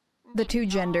 The two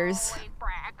genders. Always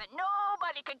bragged that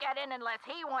nobody could get in unless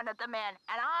he wanted them in,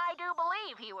 and I do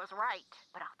believe he was right.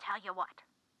 But I'll tell you what,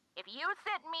 if you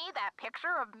send me that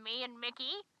picture of me and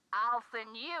Mickey, I'll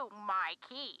send you my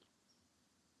key.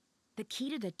 The key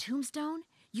to the tombstone?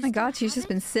 You My still God, she's have just it?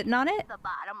 been sitting on it. The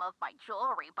bottom of my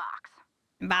jewelry box.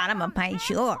 Bottom of my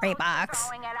jewelry box.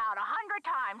 Throwing it out 100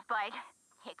 times, but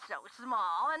it's so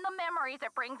small, and the memories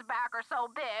it brings back are so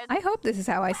big. I hope this is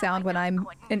how I sound when I'm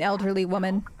an elderly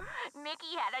woman.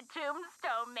 Mickey had a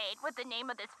tombstone made with the name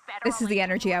of this federal. This is the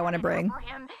energy I want to bring. For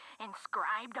him,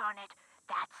 inscribed on it.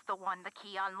 That's the one the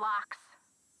key unlocks.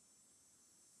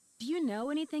 Do you know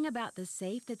anything about the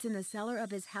safe that's in the cellar of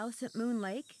his house at Moon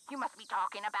Lake? You must be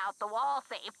talking about the wall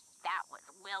safe. That was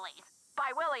Willie's.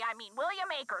 By Willie, I mean William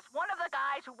Akers, one of the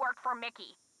guys who worked for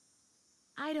Mickey.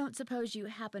 I don't suppose you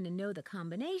happen to know the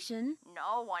combination.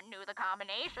 No one knew the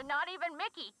combination, not even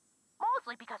Mickey.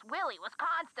 Mostly because Willie was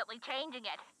constantly changing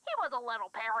it. He was a little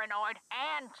paranoid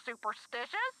and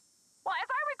superstitious. Well,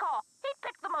 as I recall, he'd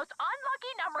picked the most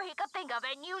unlucky number he could think of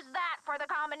and used that for the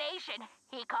combination.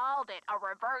 He called it a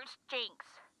reverse jinx.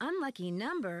 Unlucky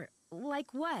number? Like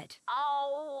what?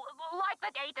 Oh, like the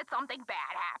date that something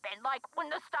bad happened, like when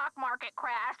the stock market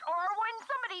crashed, or when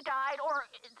somebody died, or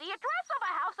the address of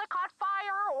a house that caught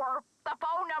fire, or the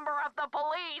phone number of the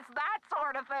police, that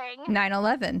sort of thing.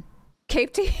 9/11.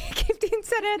 Cape Dean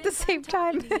said it at the same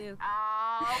time. Talking to you.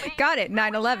 Oh, Got it,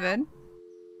 9/11.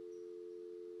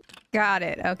 Got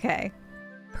it. Okay.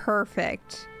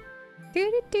 Perfect.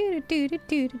 Do do do do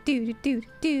do do do do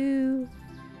do.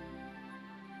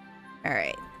 All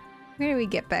right. Where do we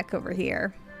get back over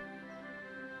here?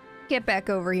 Get back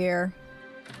over here.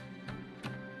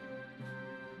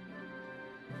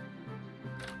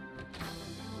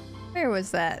 Where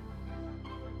was that?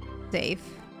 Safe.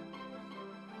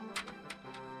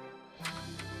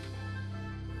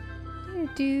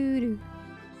 Do.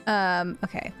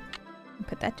 Okay.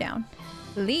 Put that down.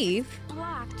 Leave.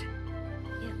 Blocked.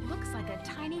 It looks like a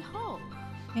tiny hole.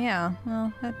 Yeah,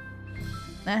 well, that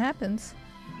happens.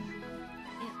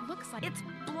 It looks like it's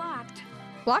blocked.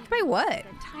 Blocked by what? A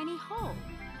tiny hole.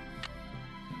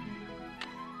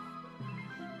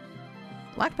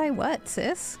 Blocked by what,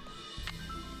 sis?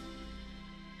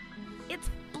 It's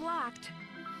blocked.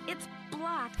 It's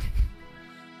blocked.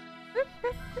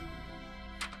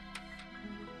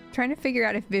 Trying to figure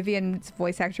out if Vivian's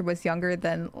voice actor was younger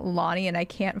than Lonnie, and I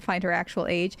can't find her actual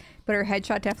age, but her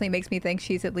headshot definitely makes me think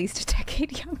she's at least a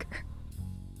decade younger.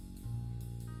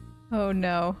 Oh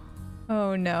no.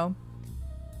 Oh no.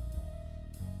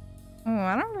 Oh,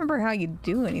 I don't remember how you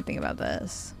do anything about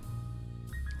this.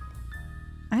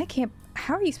 I can't...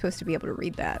 How are you supposed to be able to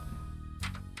read that?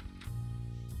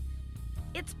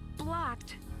 It's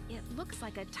blocked. It looks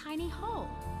like a tiny hole.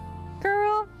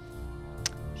 Girl.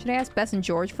 Should I ask Bess and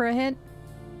George for a hint?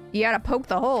 You gotta poke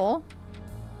the hole.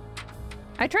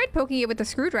 I tried poking it with the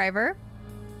screwdriver.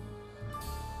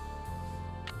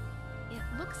 It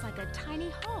looks like a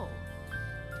tiny hole.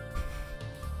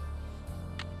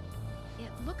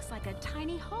 It looks like a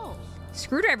tiny hole.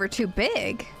 Screwdriver too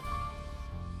big.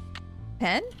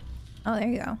 Pen? Oh, there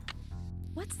you go.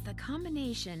 What's the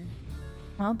combination?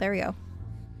 Well, there we go.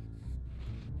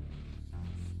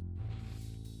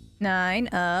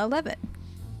 9/11.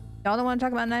 Y'all don't want to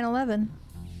talk about 9/11.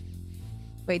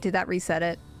 Wait, did that reset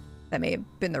it? That may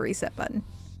have been the reset button.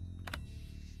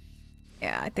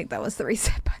 Yeah, I think that was the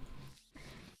reset button.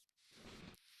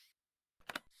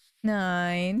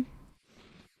 9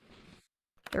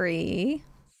 3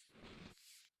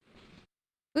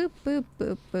 boop boop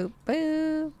boop boop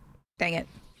boop. Dang it.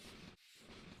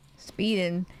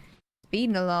 Speeding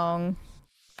along.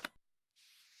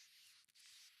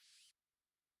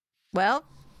 Well,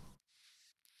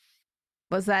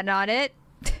 was that not it?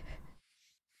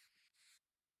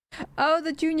 Oh,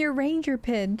 the Junior Ranger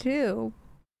pin too.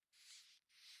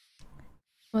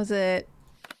 Was it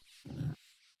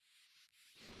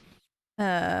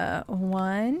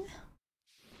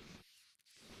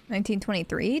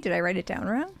 1923? Did I write it down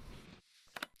wrong?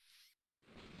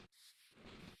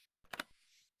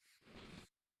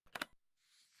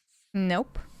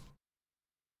 Nope.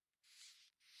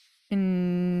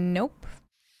 Nope.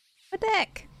 What the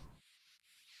heck?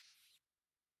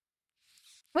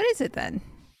 What is it then?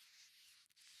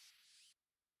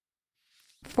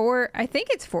 4, I think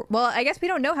it's 4. Well, I guess we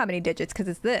don't know how many digits because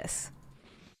it's this.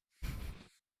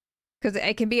 Because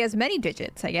it can be as many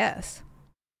digits, I guess.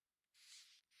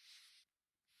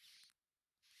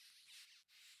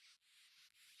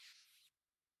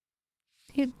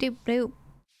 Doop doop doop.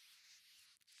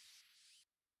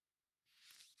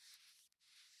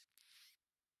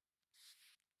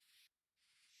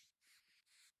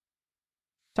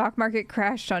 Stock market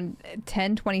crashed on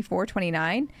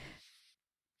 10/24/29.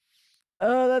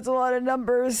 Oh, that's a lot of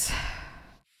numbers.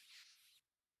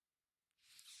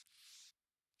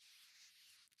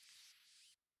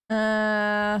 Did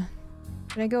I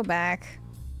go back?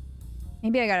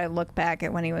 Maybe I gotta look back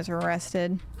at when he was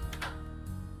arrested.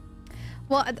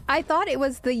 Well, I thought it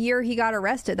was the year he got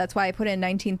arrested. That's why I put in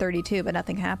 1932, but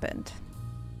nothing happened.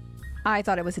 I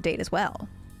thought it was a date as well.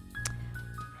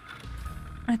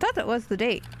 I thought that was the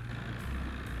date.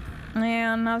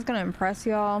 Man, I was gonna impress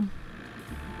y'all.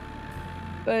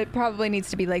 But it probably needs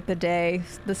to be like the day,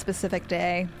 the specific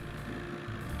day.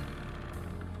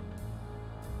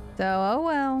 So, oh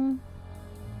well.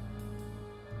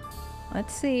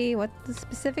 Let's see what the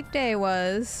specific day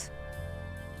was.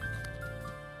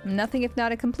 Nothing if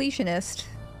not a completionist.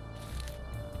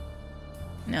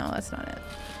 No, that's not it.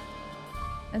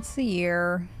 That's the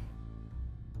year.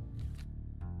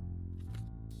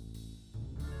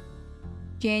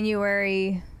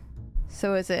 January.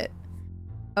 So is it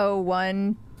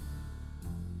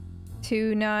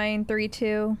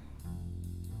 012932?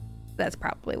 That's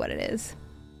probably what it is.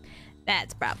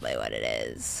 That's probably what it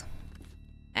is.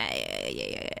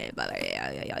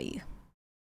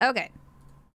 Okay.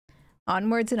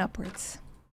 Onwards and upwards.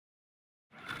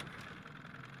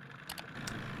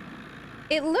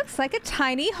 It looks like a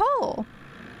tiny hole.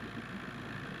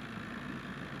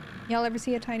 Y'all ever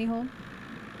see a tiny hole?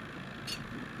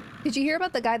 Did you hear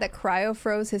about the guy that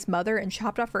cryo-froze his mother and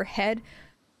chopped off her head?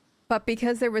 But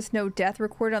because there was no death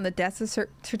recorded on the death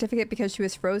certificate because she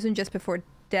was frozen just before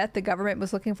death, the government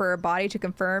was looking for her body to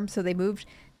confirm, so they moved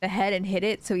the head and hid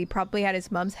it, so he probably had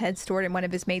his mom's head stored in one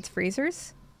of his mate's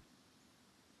freezers.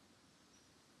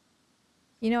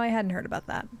 You know, I hadn't heard about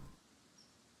that.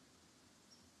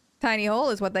 Tiny hole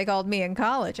is what they called me in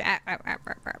college.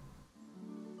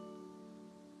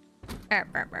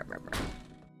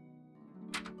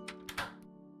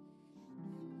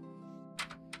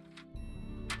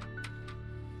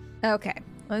 Okay,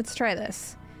 let's try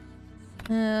this.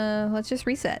 Let's just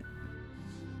reset.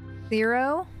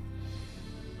 0,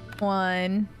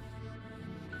 1,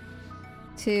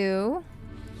 2,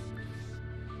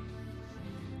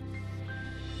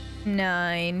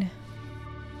 9,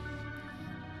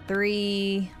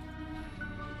 3,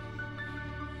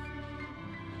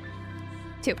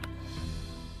 2.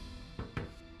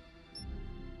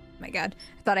 My god,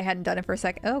 I thought I hadn't done it for a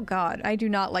sec. Oh god, I do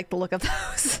not like the look of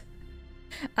those.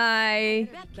 I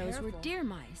bet those were deer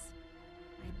mice.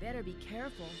 I better be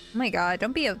careful. Oh my god,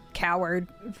 don't be a coward.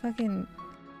 Fucking...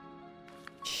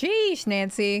 Sheesh,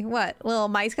 Nancy. What, little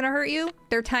mice gonna hurt you?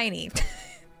 They're tiny.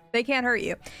 They can't hurt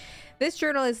you. This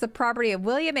journal is the property of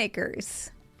William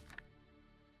Akers.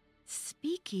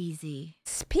 Speakeasy.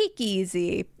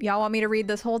 Speakeasy. Y'all want me to read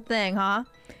this whole thing, huh?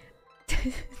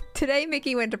 Today,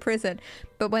 Mickey went to prison,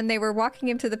 but when they were walking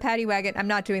him to the paddy wagon, I'm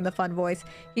not doing the fun voice,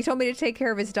 he told me to take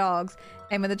care of his dogs,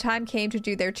 and when the time came to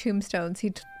do their tombstones,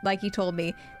 he told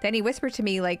me, then he whispered to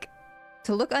me, like,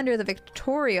 to look under the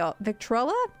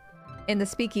Victrola in the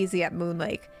speakeasy at Moon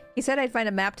Lake. He said I'd find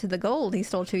a map to the gold he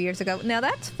stole 2 years ago. Now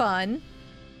that's fun.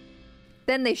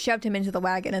 Then they shoved him into the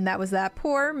wagon, and that was that.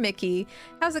 Poor Mickey.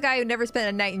 How's a guy who never spent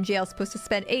a night in jail supposed to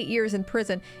spend 8 years in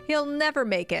prison? He'll never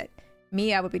make it.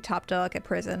 Me, I would be top dog at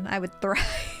prison. I would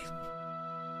thrive.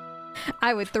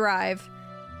 I would thrive.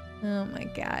 Oh my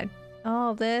god.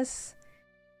 All this.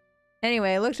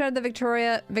 Anyway, I looked under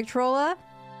the Victrola?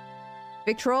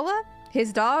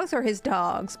 His dogs or his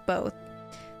dogs? Both.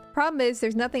 The problem is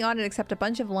there's nothing on it except a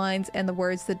bunch of lines and the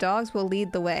words, the dogs will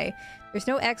lead the way. There's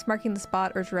no X marking the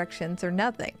spot or directions or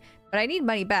nothing. But I need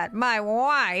money bad. My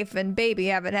wife and baby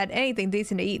haven't had anything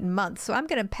decent to eat in months, so I'm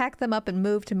gonna pack them up and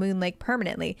move to Moon Lake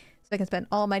permanently. I can spend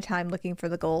all my time looking for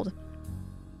the gold.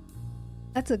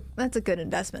 That's a good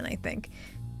investment, I think.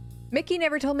 Mickey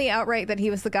never told me outright that he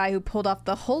was the guy who pulled off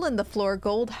the hole-in-the-floor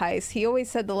gold heist. He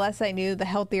always said the less I knew, the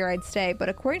healthier I'd stay. But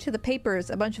according to the papers,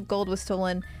 a bunch of gold was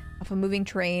stolen off a moving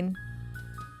train.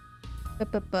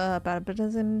 About a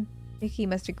dozen. Mickey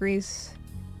must agree.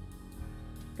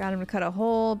 Got him to cut a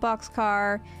hole.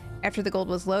 Boxcar. After the gold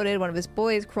was loaded, one of his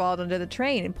boys crawled under the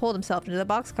train and pulled himself into the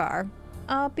boxcar.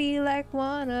 I'll be like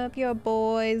one of your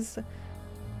boys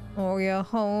or your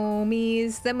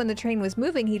homies. Then when the train was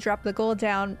moving, he dropped the gold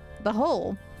down the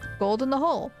hole. Gold in the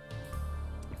hole.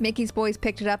 Mickey's boys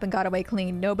picked it up and got away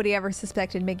clean. Nobody ever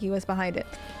suspected Mickey was behind it.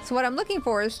 So what I'm looking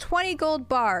for is 20 gold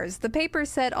bars. The paper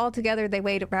said altogether they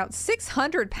weighed about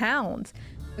 600 pounds.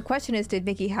 The question is, did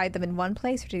Mickey hide them in one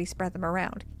place or did he spread them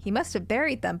around? He must have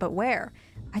buried them, but where?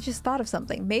 I just thought of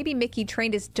something. Maybe Mickey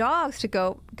trained his dogs to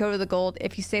go to the gold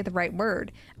if you say the right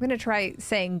word. I'm going to try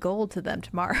saying gold to them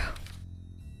tomorrow.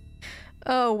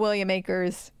 Oh, William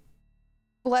Akers.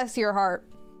 Bless your heart.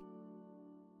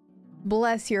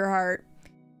 Bless your heart.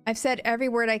 I've said every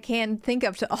word I can think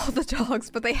of to all the dogs,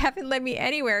 but they haven't led me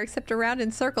anywhere except around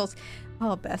in circles.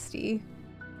 Oh, bestie.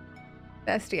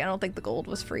 Bestie, I don't think the gold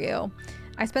was for you.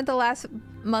 I spent the last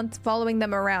month following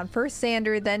them around. First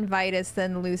Xander, then Vitus,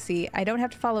 then Lucy. I don't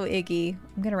have to follow Iggy.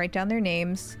 I'm gonna write down their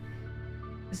names.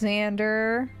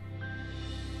 Xander,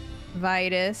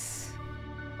 Vitus.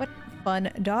 What fun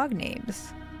dog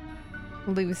names.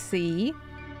 Lucy,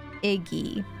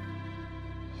 Iggy.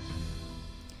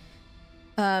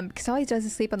 Because all he does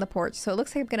is sleep on the porch, so it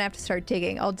looks like I'm gonna have to start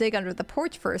digging. I'll dig under the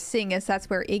porch first, seeing as that's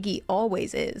where Iggy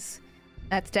always is.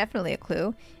 That's definitely a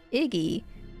clue. Iggy,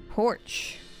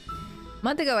 porch. A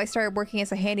month ago, I started working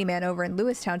as a handyman over in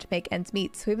Lewistown to make ends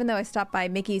meet, so even though I stopped by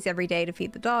Mickey's every day to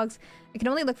feed the dogs, I can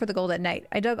only look for the gold at night.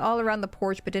 I dug all around the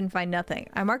porch but didn't find nothing.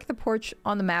 I marked the porch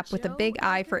on the map with a big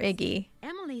eye for Iggy.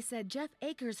 Emily said Jeff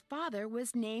Akers' father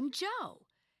was named Joe.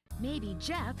 Maybe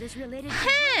Jeff is related to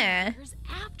Huh. Akers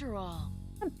after all.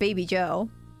 Baby Joe.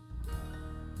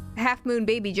 Half Moon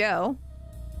Baby Joe.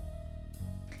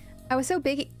 I was so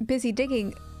busy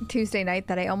digging Tuesday night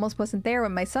that I almost wasn't there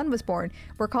when my son was born.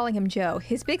 We're calling him Joe.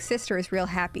 His big sister is real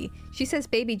happy. She says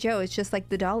Baby Joe is just like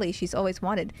the dolly she's always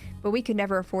wanted, but we could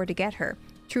never afford to get her.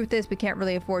 Truth is, we can't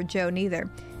really afford Joe neither.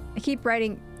 I keep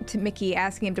writing to Mickey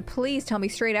asking him to please tell me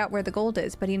straight out where the gold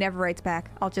is, but he never writes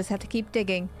back. I'll just have to keep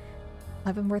digging.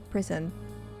 Leavenworth Prison.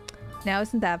 Now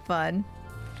isn't that fun?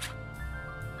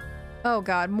 Oh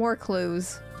god, more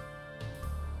clues.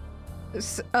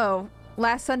 Oh,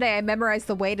 last Sunday I memorized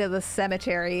the way to the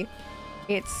cemetery.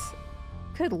 It's...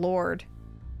 Good lord.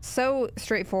 So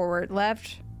straightforward.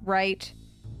 Left, right,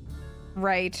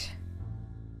 right,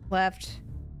 left,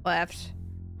 left.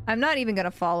 I'm not even gonna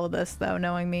follow this though,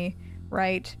 knowing me.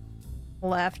 Right,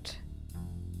 left.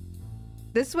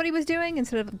 This is what he was doing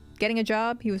instead of getting a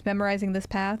job. He was memorizing this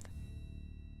path.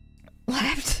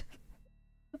 Left,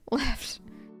 left,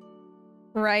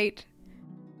 right,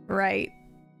 right,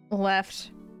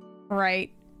 left,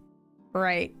 right,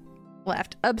 right,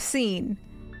 left. Obscene.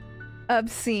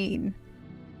 Obscene.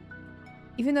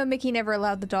 Even though Mickey never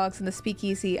allowed the dogs in the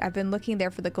speakeasy, I've been looking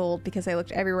there for the gold because I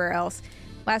looked everywhere else.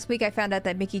 Last week I found out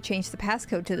that Mickey changed the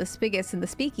passcode to the spigots in the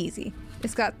speakeasy.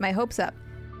 This got my hopes up.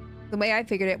 The way I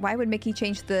figured it, why would Mickey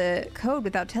change the code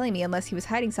without telling me unless he was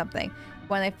hiding something?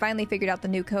 When I finally figured out the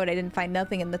new code, I didn't find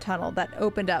nothing in the tunnel that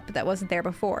opened up that wasn't there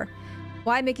before.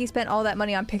 Why Mickey spent all that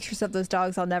money on pictures of those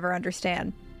dogs, I'll never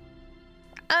understand.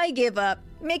 I give up.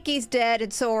 Mickey's dead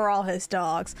and so are all his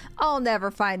dogs. I'll never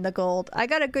find the gold. I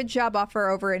got a good job offer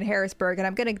over in Harrisburg and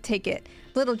I'm gonna take it.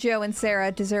 Little Joe and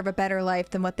Sarah deserve a better life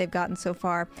than what they've gotten so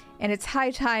far. And it's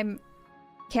high time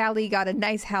Callie got a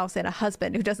nice house and a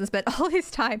husband who doesn't spend all his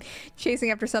time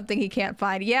chasing after something he can't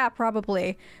find. Yeah,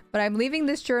 probably. But I'm leaving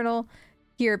this journal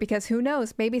here because who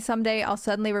knows, maybe someday I'll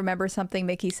suddenly remember something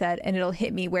Mickey said and it'll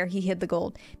hit me where he hid the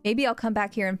gold. Maybe I'll come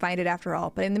back here and find it after all.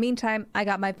 But in the meantime, I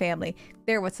got my family.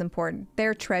 They're what's important.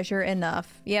 They're treasure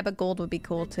enough. Yeah, but gold would be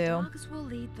cool too. Dogs will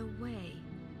lead the way.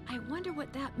 I wonder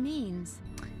what that means.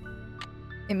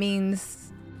 It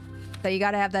means that you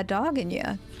gotta have that dog in you.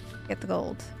 Get the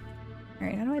gold.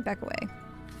 Alright, how do I back away?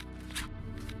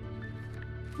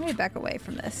 How do I back away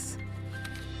from this?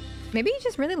 Maybe he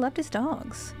just really loved his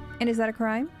dogs. And is that a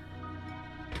crime?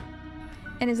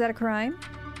 And is that a crime?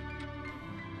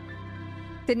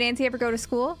 Did Nancy ever go to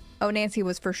school? Oh, Nancy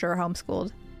was for sure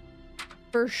homeschooled.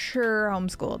 For sure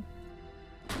homeschooled.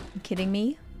 You kidding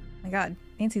me? Oh my god,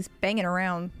 Nancy's banging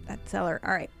around that cellar.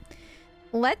 Alright.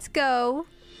 Let's go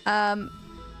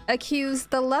accuse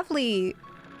the lovely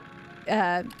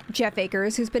Jeff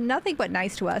Akers, who's been nothing but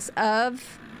nice to us,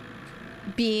 of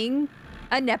being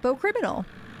a Nepo criminal.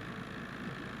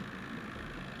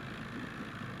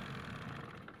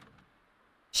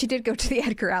 She did go to the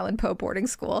Edgar Allan Poe boarding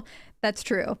school. That's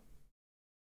true.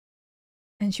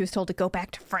 And she was told to go back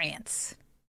to France.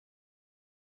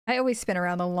 I always spin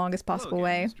around the longest possible Hello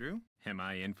again, way. Miss Drew. Am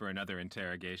I in for another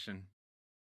interrogation?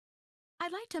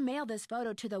 I'd like to mail this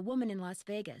photo to the woman in Las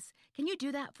Vegas. Can you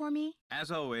do that for me? As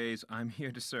always, I'm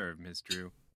here to serve, Miss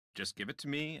Drew. Just give it to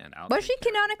me and I'll Was take she care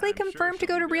of it. canonically I'm sure confirmed to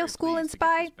she'll go be to real very school in pleased to get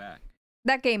Spy? this back.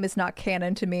 That game is not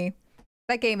canon to me.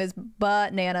 That game is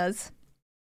bananas.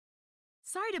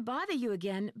 Sorry to bother you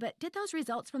again, but did those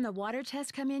results from the water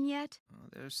test come in yet? Oh,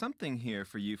 there's something here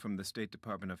for you from the State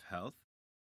Department of Health.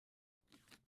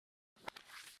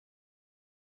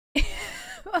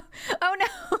 Oh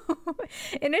no!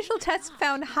 Initial tests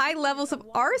found high levels of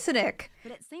arsenic.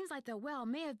 But it seems like the well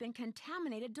may have been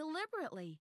contaminated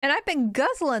deliberately. And I've been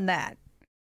guzzling that.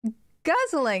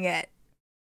 Guzzling it.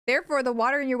 Therefore, the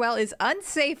water in your well is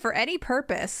unsafe for any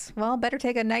purpose. Well, better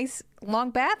take a nice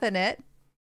long bath in it.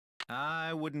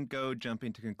 I wouldn't go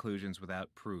jumping to conclusions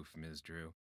without proof, Ms.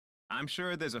 Drew. I'm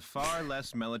sure there's a far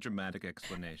less melodramatic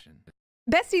explanation.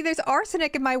 Bestie, there's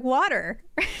arsenic in my water.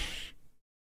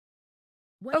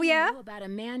 What Oh, do yeah? you know about a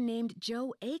man named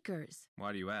Joe Akers?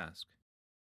 Why do you ask?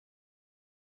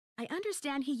 I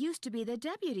understand he used to be the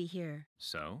deputy here.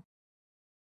 So?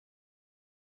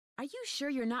 Are you sure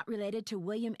you're not related to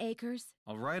William Akers?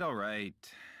 All right, all right.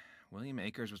 William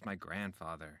Akers was my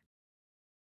grandfather.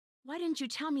 Why didn't you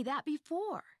tell me that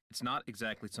before? It's not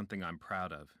exactly something I'm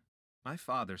proud of. My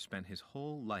father spent his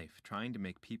whole life trying to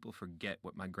make people forget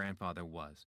what my grandfather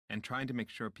was, and trying to make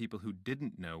sure people who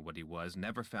didn't know what he was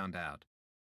never found out.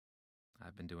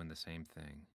 I've been doing the same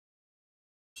thing.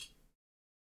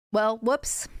 Well,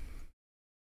 whoops.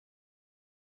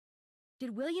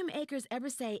 Did William Akers ever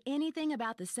say anything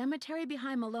about the cemetery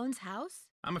behind Malone's house?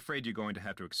 I'm afraid you're going to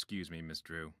have to excuse me, Miss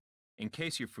Drew. In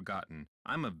case you've forgotten,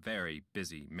 I'm a very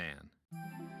busy man.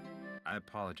 I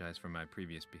apologize for my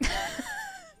previous behavior.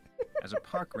 As a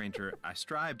park ranger, I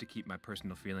strive to keep my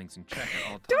personal feelings in check at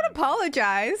all times. Don't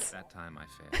apologize. That time I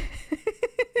failed.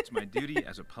 It's my duty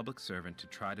as a public servant to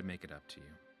try to make it up to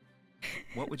you.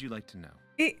 What would you like to know?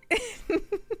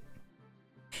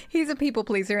 He's a people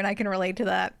pleaser, and I can relate to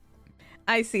that.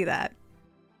 I see that.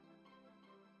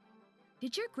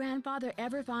 Did your grandfather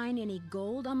ever find any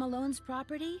gold on Malone's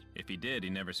property? If he did, he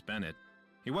never spent it.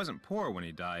 He wasn't poor when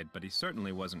he died, but he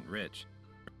certainly wasn't rich.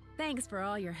 Thanks for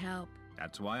all your help.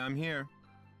 That's why I'm here.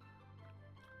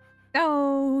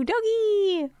 Oh,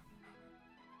 doggy!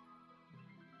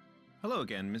 Hello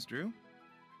again, Miss Drew.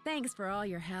 Thanks for all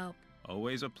your help.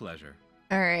 Always a pleasure.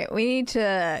 All right, we need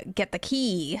to get the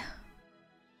key.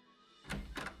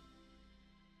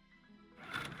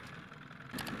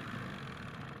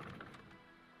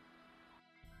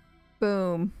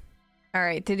 Boom. All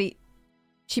right, did he...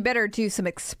 She better do some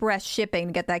express shipping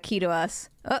to get that key to us.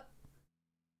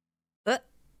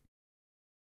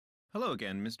 Hello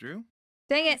again, Miss Drew.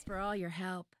 Dang it. Thanks for all your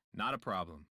help. Not a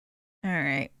problem. All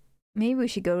right. Maybe we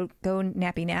should go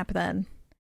nappy nap then.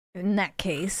 In that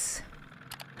case.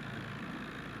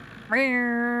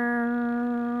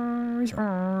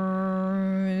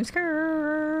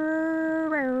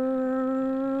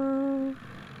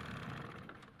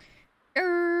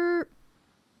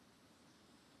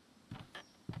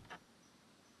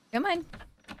 Come on.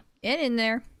 Get in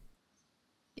there.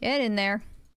 Get in there.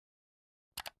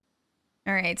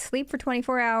 All right, sleep for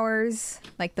 24 hours,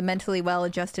 like the mentally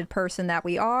well-adjusted person that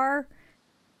we are.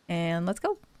 And let's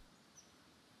go.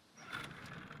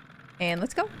 And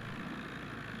let's go.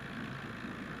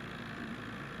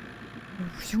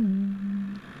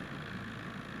 Zoom.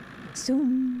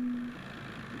 Zoom.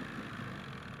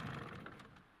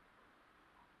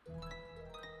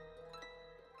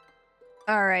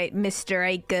 All right, Mr.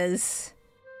 Akers.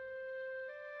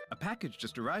 A package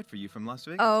just arrived for you from Las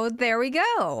Vegas. Oh, there we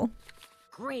go.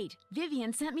 Great.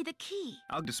 Vivian sent me the key.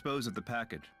 I'll dispose of the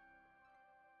package.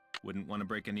 Wouldn't want to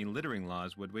break any littering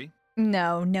laws, would we?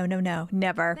 No, no, no, no,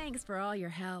 never. Thanks for all your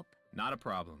help. Not a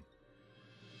problem.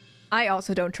 I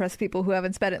also don't trust people who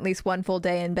haven't spent at least one full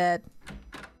day in bed.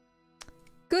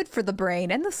 Good for the brain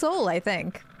and the soul, I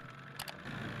think.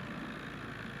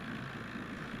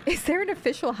 Is there an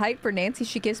official height for Nancy?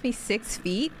 She gives me 6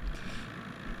 feet.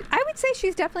 I would say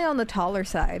she's definitely on the taller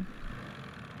side.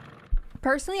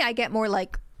 Personally, I get more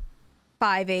like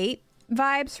 5'8"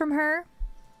 vibes from her.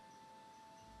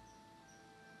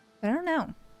 I don't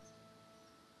know.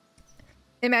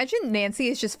 Imagine Nancy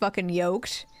is just fucking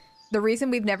yoked. The reason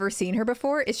we've never seen her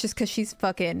before is just because she's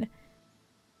fucking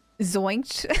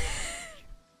zoinked.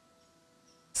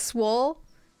 Swole.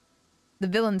 The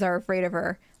villains are afraid of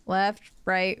her. Left,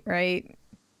 right, right.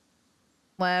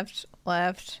 Left,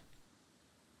 left.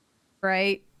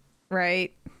 Right,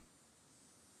 right.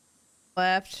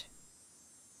 Left,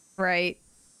 right,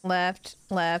 left,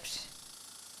 left.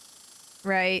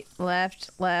 Right,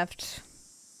 left, left.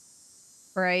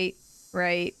 Right,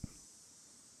 right.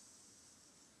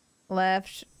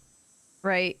 Left,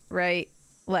 right, right,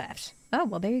 left. Oh,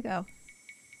 well, there you go.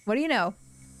 What do you know?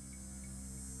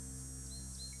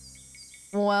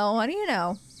 Well, what do you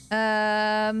know?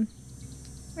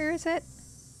 Where is it?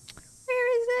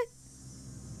 Where is it?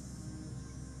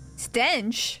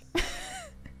 Stench?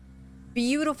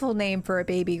 Beautiful name for a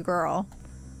baby girl.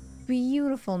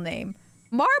 Beautiful name.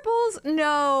 Marbles?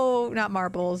 No, not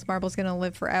Marbles. Marbles gonna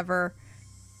live forever.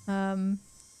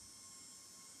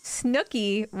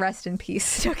 Snooky, rest in peace,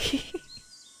 Snooky.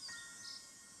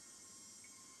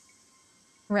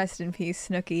 Rest in peace,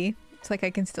 Snooky. It's like I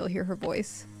can still hear her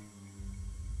voice.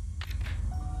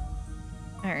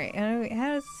 Alright,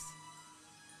 I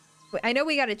know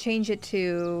we gotta change it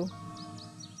to...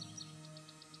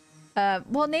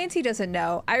 well, Nancy doesn't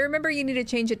know. I remember you need to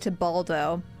change it to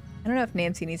Baldo. I don't know if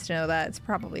Nancy needs to know that. It's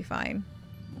probably fine.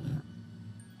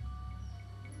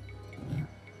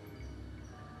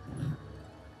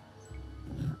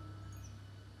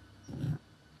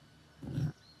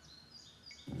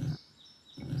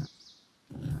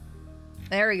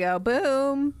 There we go.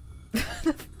 Boom.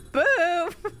 Boom.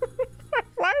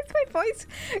 Why is my voice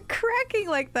cracking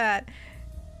like that?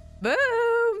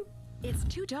 Boom. It's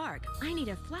too dark. I need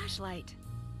a flashlight.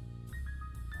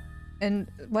 And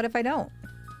what if I don't?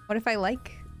 What if I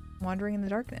like wandering in the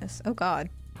darkness? Oh god.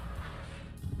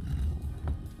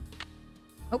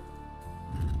 Oh.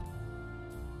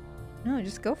 No,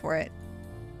 just go for it.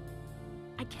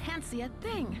 I can't see a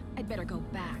thing. I'd better go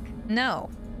back. No.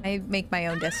 I make my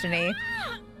own destiny.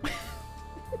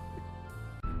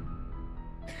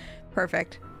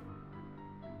 Perfect.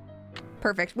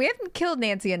 Perfect. We haven't killed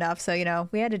Nancy enough, so, you know,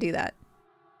 we had to do that.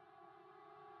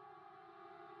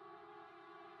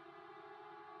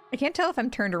 I can't tell if I'm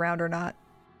turned around or not.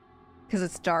 Because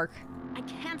it's dark. I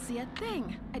can't see a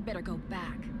thing. I'd better go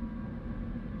back.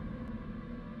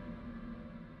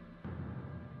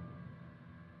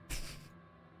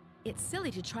 It's silly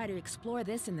to try to explore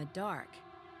this in the dark.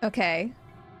 Okay.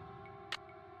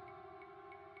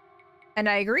 And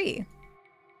I agree.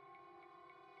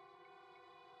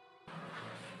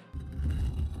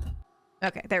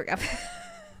 Okay, there we go.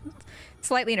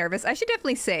 Slightly nervous. I should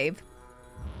definitely save.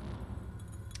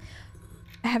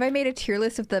 Have I made a tier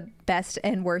list of the best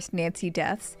and worst Nancy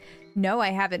deaths? No, I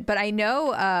haven't. But I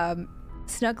know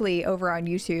Snuggly over on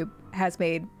YouTube has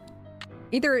made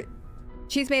either...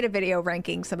 She's made a video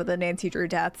ranking some of the Nancy Drew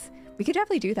deaths. We could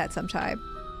definitely do that sometime.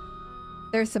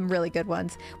 There's some really good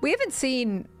ones. We haven't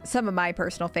seen some of my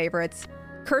personal favorites.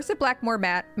 Curse of Blackmore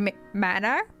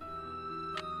Manor?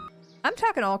 I'm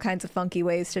talking all kinds of funky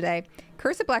ways today.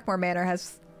 Curse of Blackmore Manor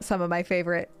has some of my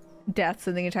favorite deaths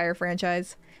in the entire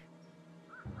franchise.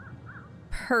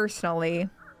 Personally.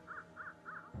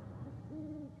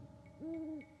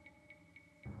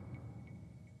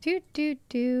 Do.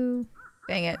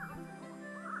 Dang it.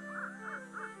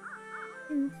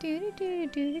 Do.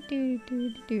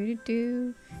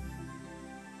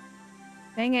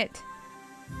 Dang it.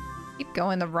 Keep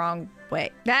going the wrong way.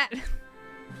 That.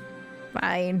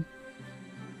 Fine.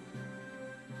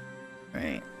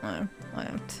 Right,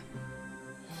 left.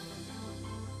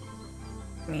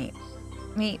 Meat.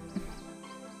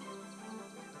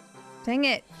 Dang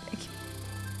it. I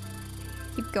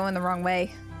keep going the wrong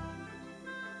way.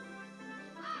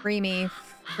 Free me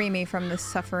from this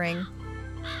suffering.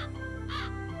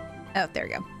 Oh, there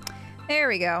we go. There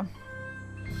we go.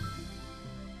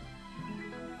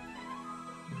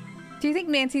 Do you think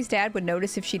Nancy's dad would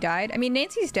notice if she died? I mean,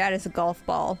 Nancy's dad is a golf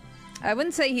ball. I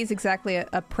wouldn't say he's exactly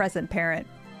a present parent.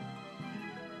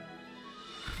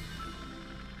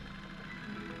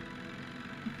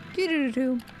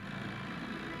 It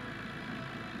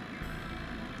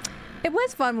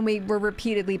was fun when we were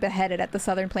repeatedly beheaded at the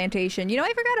Southern Plantation. You know,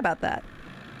 I forgot about that.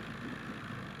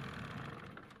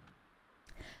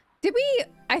 Did we...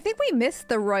 I think we missed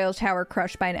the Royal Tower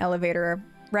crush by an elevator,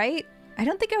 right? I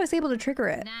don't think I was able to trigger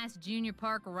it. Nice Junior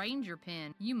Park Ranger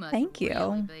pin. You must Thank you.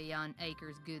 really be on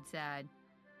Acre's good side.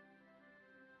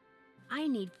 I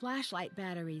need flashlight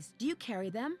batteries. Do you carry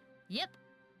them? Yep.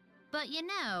 But you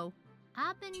know,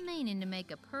 I've been meaning to make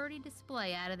a pretty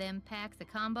display out of them packs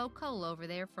of combo coal over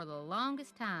there for the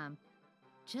longest time.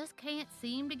 Just can't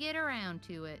seem to get around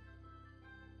to it.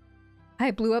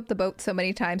 I blew up the boat so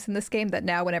many times in this game that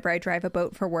now whenever I drive a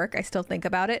boat for work, I still think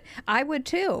about it. I would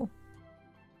too.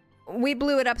 We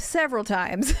blew it up several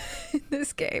times in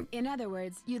this game. In other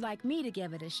words, you'd like me to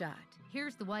give it a shot.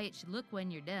 Here's the way it should look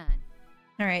when you're done.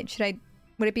 All right,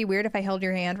 would it be weird if I held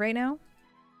your hand right now?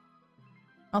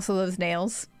 Also those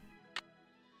nails.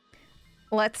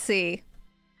 Let's see.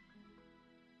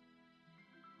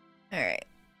 All right.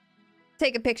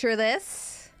 Take a picture of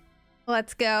this.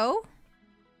 Let's go.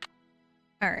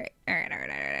 All right.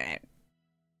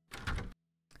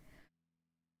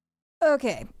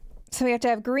 Okay. So we have to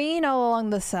have green all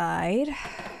along the side.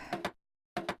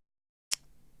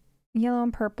 Yellow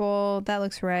and purple. That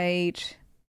looks right.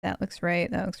 That looks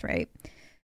right. That looks right.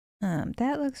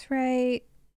 That looks right.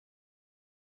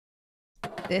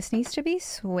 This needs to be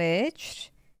switched.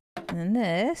 And then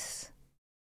this.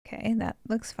 Okay, that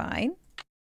looks fine.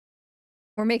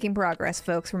 We're making progress,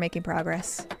 folks. We're making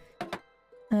progress.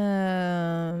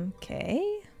 Okay.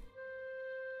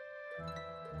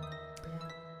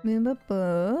 Move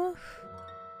above.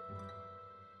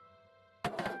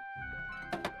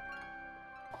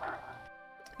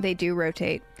 They do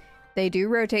rotate. They do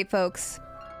rotate, folks.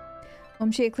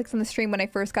 She had clicked on the stream when I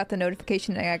first got the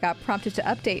notification and I got prompted to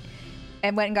update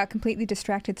and went and got completely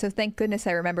distracted. So thank goodness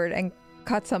I remembered and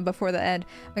caught some before the end.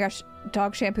 Oh my gosh,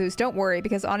 dog shampoos. Don't worry,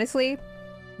 because honestly,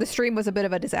 the stream was a bit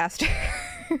of a disaster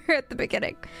at the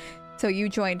beginning. So you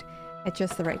joined at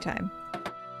just the right time.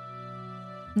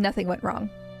 Nothing went wrong.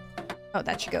 Oh,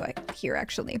 that should go here,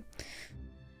 actually.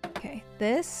 Okay,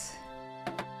 this.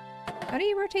 How do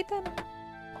you rotate them?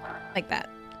 Like that.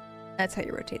 That's how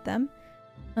you rotate them.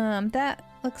 That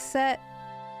looks set.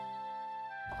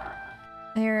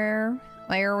 There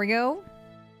we go.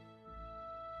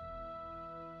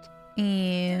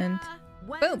 And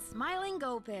boom. Smiling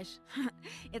goldfish.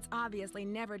 It's obviously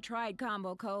never tried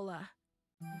combo cola.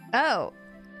 Oh,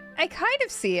 I kind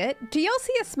of see it. Do y'all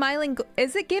see a smiling?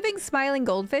 Is it giving smiling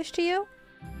goldfish to you?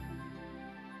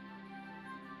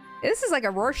 This is like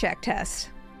a Rorschach test.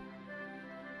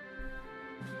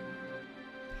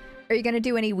 Are you gonna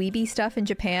do any weeby stuff in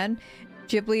Japan?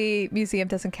 Ghibli Museum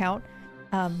doesn't count.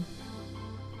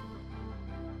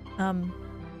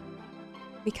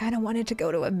 We kind of wanted to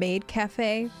go to a maid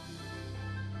cafe.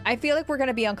 I feel like we're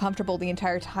gonna be uncomfortable the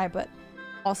entire time, but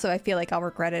also I feel like I'll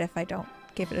regret it if I don't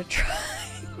give it a try.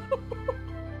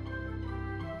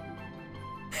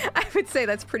 I would say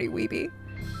that's pretty weeby.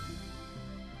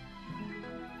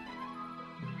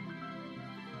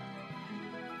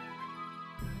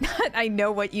 I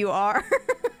know what you are.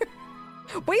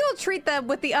 We will treat them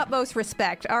with the utmost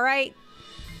respect, all right?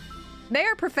 They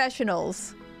are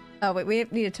professionals. Oh, wait, we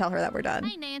need to tell her that we're done.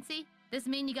 Hey, Nancy. This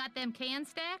mean you got them cans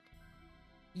stacked?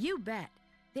 You bet.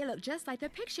 They look just like the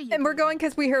picture you And we're gave going me.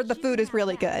 because we heard the She food can is have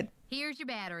really that. good. Here's your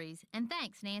batteries. And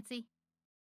thanks, Nancy.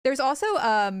 There's also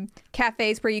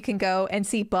cafes where you can go and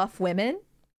see buff women.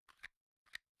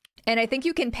 And I think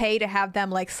you can pay to have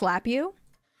them, like, slap you.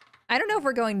 I don't know if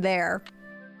we're going there.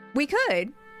 We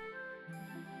could.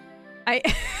 I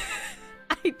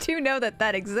do know that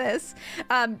that exists.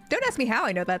 Don't ask me how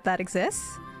I know that that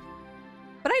exists.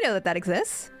 But I know that that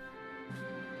exists.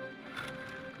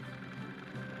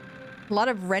 A lot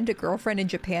of Rent a Girlfriend in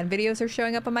Japan videos are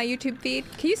showing up on my YouTube feed.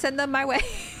 Can you send them my way?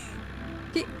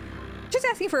 Just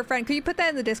asking for a friend. Could you put that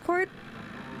in the Discord?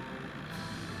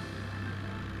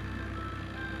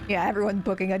 Yeah, everyone's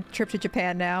booking a trip to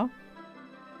Japan now.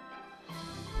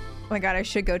 Oh my god, I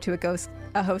should go to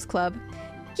a host club.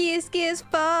 Kiss, kiss,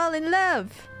 fall in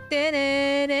love.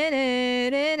 I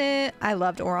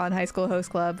loved Oron High School Host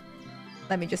Club.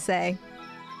 Let me just say.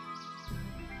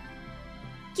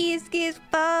 Kiss, kiss,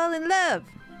 fall in love.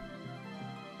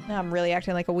 I'm really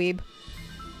acting like a weeb.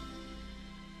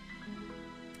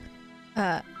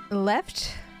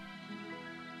 Left.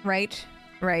 Right.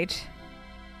 Right.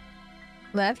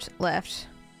 Left. Left.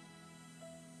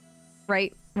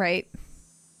 Right. Right.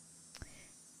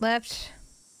 Left.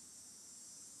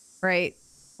 Right.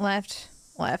 Left.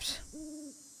 Left.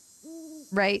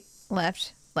 Right.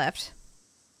 Left. Left.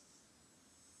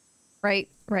 Right.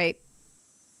 Right.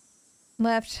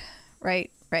 Left.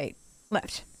 Right. Right.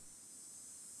 Left.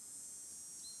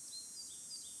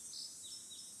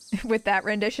 With that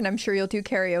rendition, I'm sure you'll do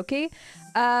karaoke.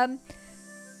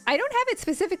 I don't have it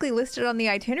specifically listed on the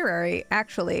itinerary,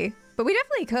 actually, but we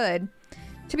definitely could.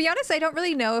 To be honest, I don't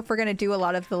really know if we're going to do a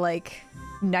lot of the, like,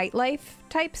 nightlife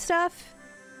type stuff,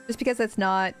 just because that's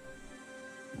not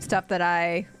stuff that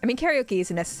I mean, karaoke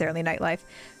isn't necessarily nightlife,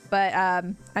 but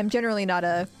I'm generally not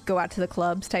a go out to the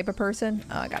clubs type of person.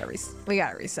 Oh, we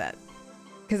gotta reset,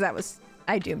 because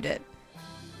I doomed it.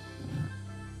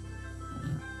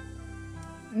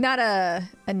 Not a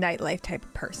nightlife type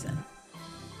of person.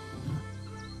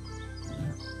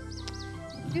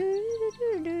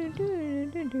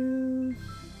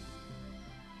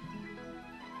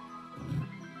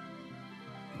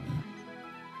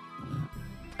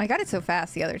 I got it so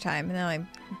fast the other time, and now I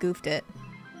goofed it.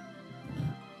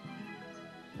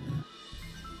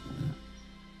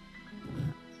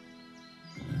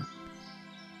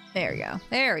 There we go.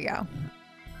 There we go.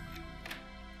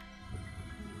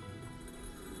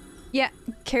 Yeah,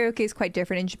 karaoke is quite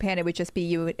different in Japan. It would just be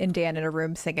you and Dan in a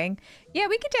room singing. Yeah,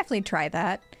 we could definitely try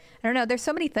that. I don't know. There's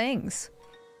so many things.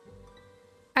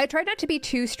 I tried not to be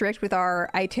too strict with our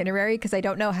itinerary because I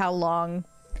don't know how long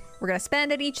we're going to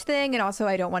spend at each thing. And also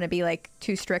I don't want to be like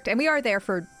too strict. And we are there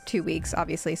for 2 weeks,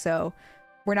 obviously. So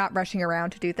we're not rushing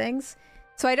around to do things.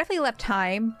 So I definitely left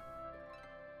time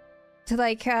to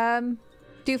like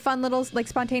do fun little like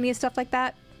spontaneous stuff like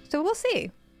that. So we'll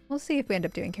see. We'll see if we end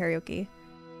up doing karaoke.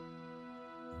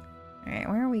 All right,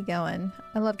 where are we going?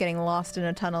 I love getting lost in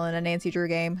a tunnel in a Nancy Drew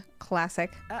game.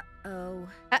 Classic. Uh-oh.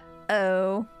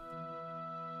 Uh-oh.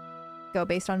 Go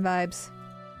based on vibes.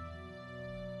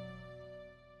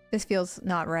 This feels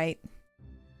not right.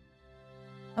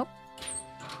 Oh.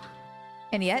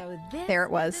 And yet, So this there it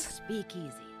is was. the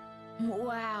speakeasy.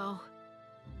 Wow.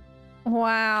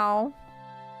 Wow.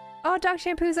 Oh, Dog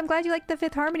Shampoos, I'm glad you liked the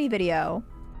Fifth Harmony video.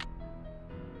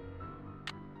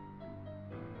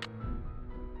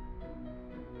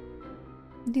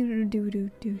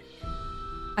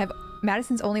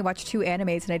 Madison's only watched 2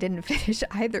 animes and I didn't finish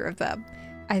either of them.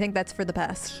 I think that's for the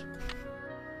best.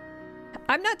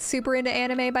 I'm not super into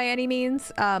anime by any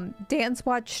means. Dan's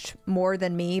watched more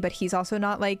than me, but he's also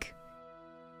not like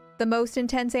the most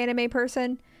intense anime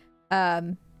person.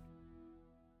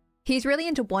 He's really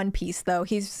into One Piece though.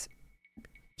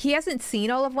 He hasn't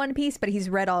seen all of One Piece, but he's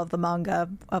read all of the manga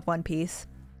of One Piece.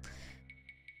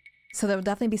 So there'll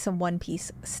definitely be some One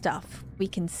Piece stuff we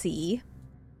can see.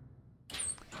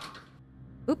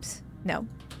 Oops, no.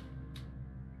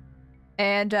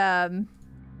 And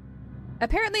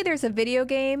apparently there's a video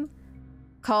game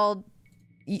called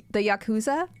the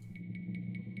Yakuza.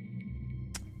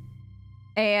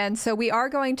 And so we are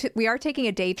taking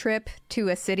a day trip to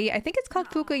a city. I think it's called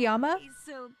Fukuyama. He's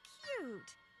so cute.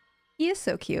 He is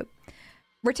so cute.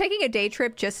 We're taking a day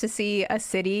trip just to see a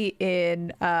city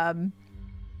in a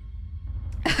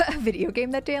video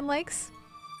game that Dan likes.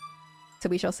 So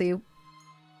we shall see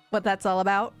what that's all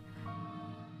about.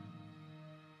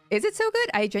 Is it so good?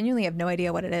 I genuinely have no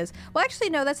idea what it is. Well, actually,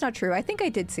 no, that's not true. I think I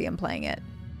did see him playing it.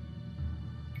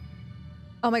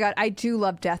 Oh my god, I do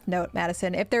love Death Note,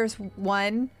 Madison. If there's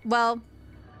one, well,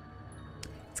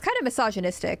 it's kind of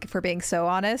misogynistic, if we're being so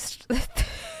honest.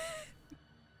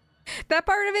 That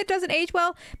part of it doesn't age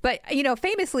well, but, you know,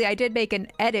 famously, I did make an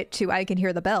edit to I Can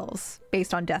Hear the Bells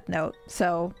based on Death Note,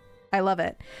 so I love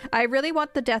it. I really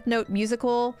want the Death Note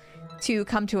musical to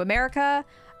come to America.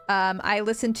 I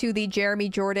listen to the Jeremy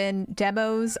Jordan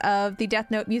demos of the Death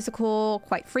Note musical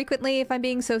quite frequently, if I'm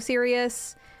being so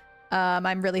serious.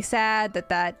 I'm really sad that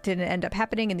that didn't end up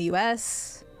happening in the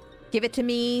US. Give it to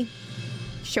me.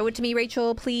 Show it to me,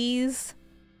 Rachel, please.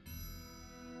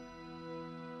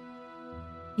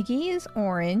 Iggy is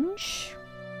orange.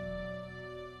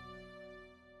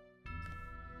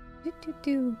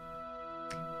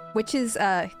 Which is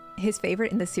his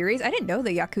favorite in the series? I didn't know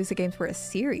the Yakuza games were a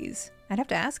series. I'd have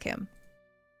to ask him.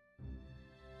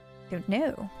 Don't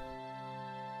know.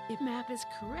 If map is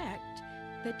correct,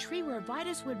 the tree where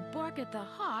Vitus would bark at the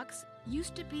hawks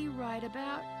used to be right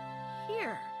about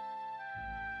here.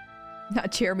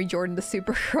 Not Jeremy Jordan, the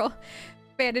Supergirl.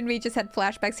 Fan and me just had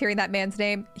flashbacks hearing that man's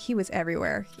name. He was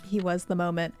everywhere. He was the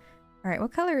moment. All right,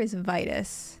 what color is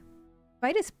Vitus?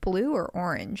 Vitus blue or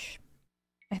orange?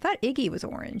 I thought Iggy was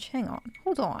orange. Hang on.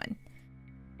 Hold on.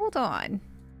 Hold on.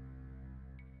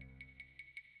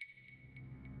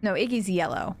 No, Iggy's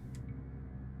yellow.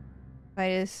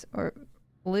 Vitus or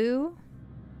blue?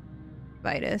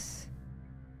 Vitus.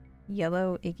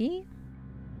 Yellow Iggy?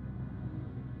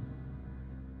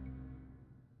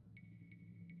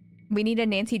 We need a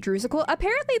Nancy Drew-sicle.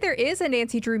 Apparently there is a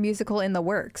Nancy Drew musical in the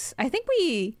works. I think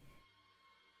we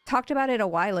talked about it a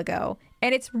while ago.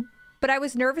 But I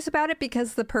was nervous about it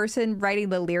because the person writing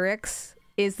the lyrics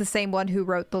is the same one who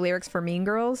wrote the lyrics for Mean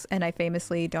Girls, and I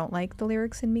famously don't like the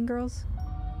lyrics in Mean Girls.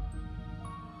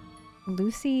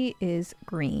 Lucy is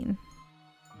green.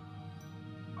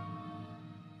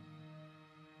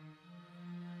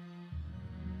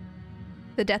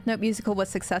 The Death Note musical was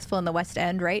successful in the West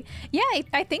End, right? Yeah,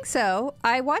 I think so.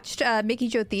 I watched Mickey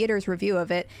Joe Theater's review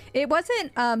of it. It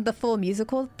wasn't the full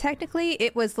musical, technically.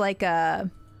 It was like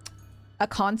a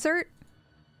concert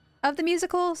of the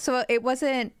musical. So it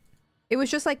wasn't... It was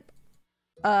just like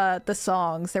the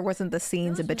songs. There wasn't the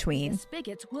scenes in between.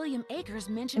 Spigots William Akers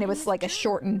mentioned, and it was like a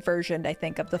shortened version, I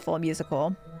think, of the full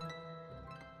musical.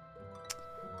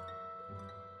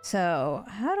 So,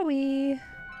 how do we...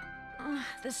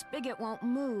 the spigot won't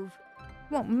move.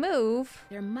 Won't move?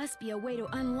 There must be a way to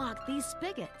unlock these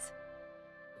spigots.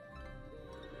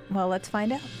 Well, let's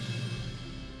find out.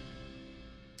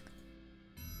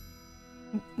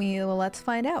 Let's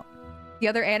find out. The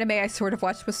other anime I sort of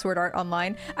watched was Sword Art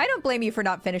Online. I don't blame you for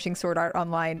not finishing Sword Art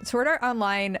Online. Sword Art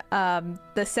Online,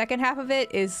 the second half of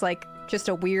it is like just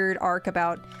a weird arc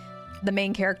about the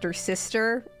main character's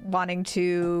sister wanting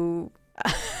to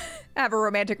have a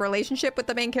romantic relationship with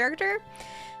the main character.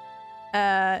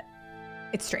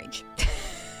 It's strange.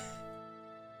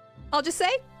 I'll just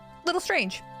say, little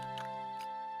strange.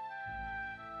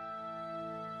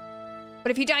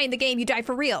 But if you die in the game, you die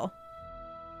for real.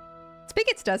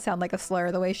 Spigots does sound like a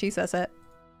slur the way she says it.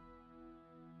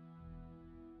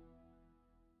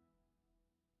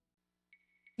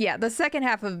 Yeah, the second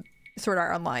half of Sword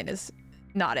Art Online is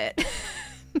not it.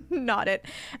 Not it.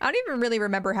 I don't even really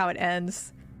remember how it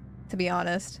ends, to be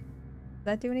honest. Did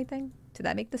that do anything? Did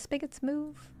that make the spigots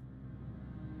move?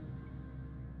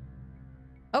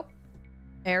 Oh,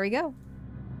 there we go.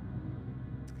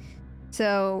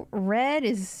 So, red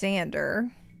is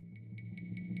Xander.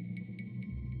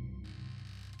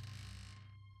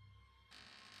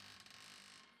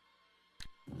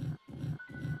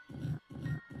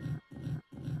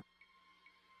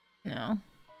 No.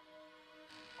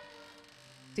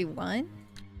 Do one.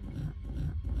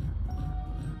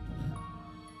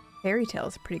 Fairy Tail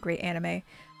is a pretty great anime.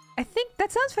 I think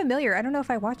that sounds familiar. I don't know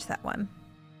if I watched that one.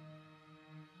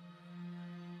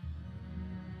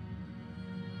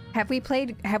 Have we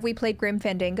played Grim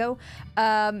Fandango?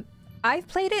 I've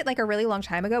played it like a really long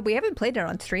time ago. We haven't played it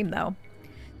on stream though.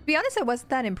 To be honest, I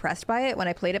wasn't that impressed by it when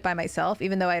I played it by myself,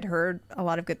 even though I'd heard a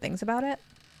lot of good things about it.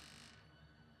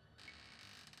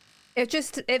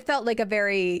 It felt like a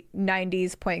very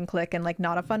 90s point and click and like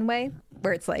not a fun way,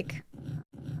 where it's like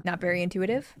not very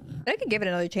intuitive. But I could give it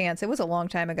another chance. It was a long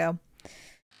time ago.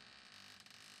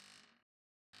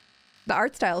 The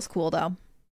art style is cool though.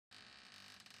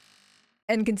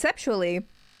 And conceptually,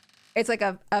 it's like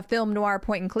a film noir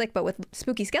point and click, but with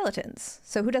spooky skeletons.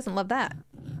 So who doesn't love that?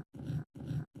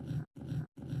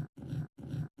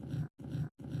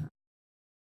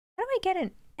 How do I get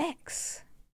an X?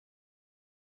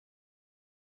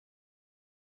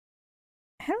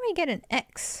 How do I get an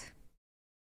X?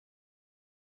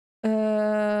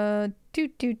 Do.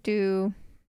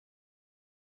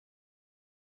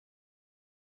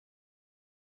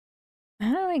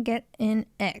 How do I get in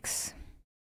X?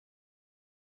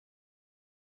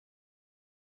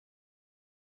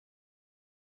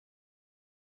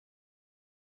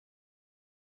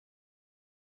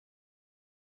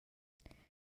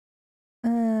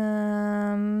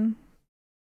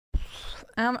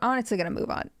 I'm honestly gonna move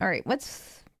on. All right,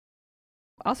 what's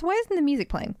also, why isn't the music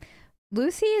playing?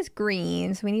 Lucy is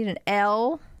green, so we need an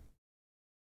L.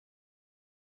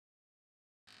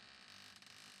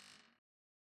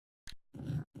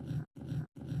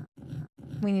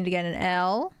 We need to get an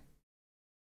L.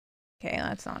 Okay,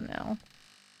 that's not an L.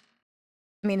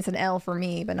 I mean, it's an L for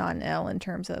me, but not an L in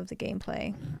terms of the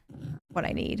gameplay. What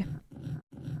I need.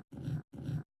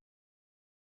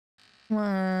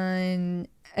 1,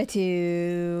 a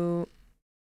 2,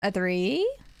 a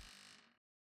 3.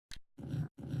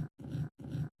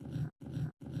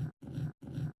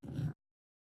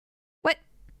 What?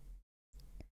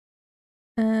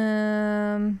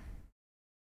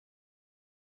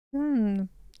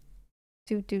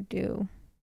 Do.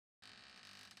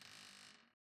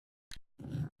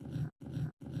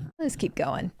 Let's keep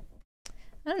going.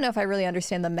 I don't know if I really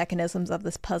understand the mechanisms of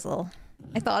this puzzle.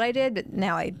 I thought I did, but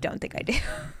now I don't think I do.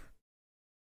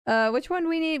 Which one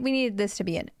we need? We need this to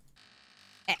be an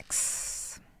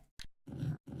X,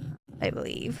 I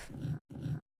believe.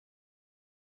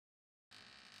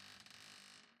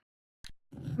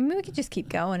 Maybe we could just keep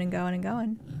going and going and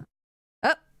going.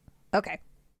 Oh, okay.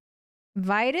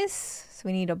 Vitus, so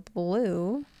we need a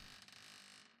blue.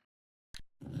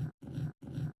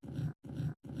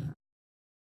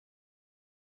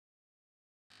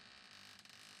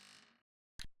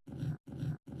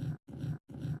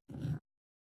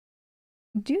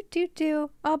 Do.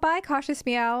 Oh, bye, Cautious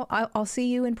Meow. I'll see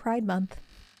you in Pride Month.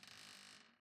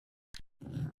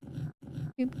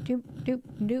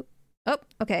 Doop. Oh,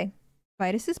 okay.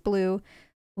 Vitus is blue.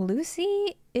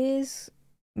 Lucy is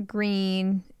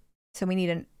green. So we need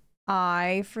an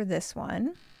I for this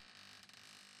one.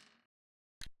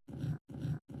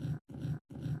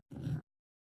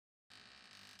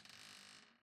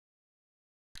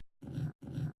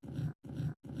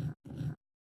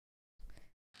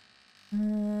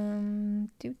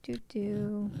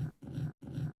 Do.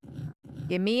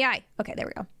 Give me I. Okay, there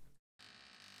we go.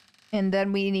 And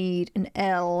then we need an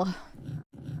L.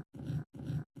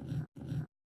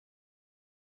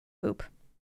 Oop.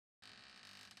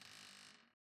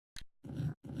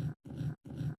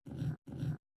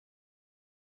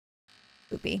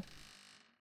 Oopie.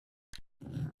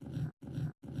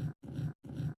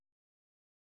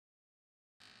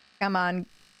 Come on.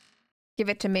 Give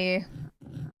it to me.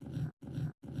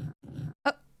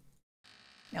 Oh.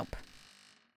 Nope.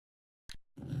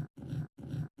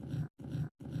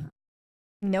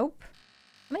 Nope.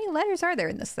 How many letters are there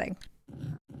in this thing?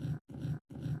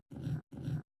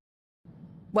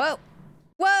 Whoa!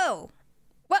 Whoa!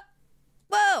 What?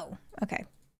 Whoa! Okay.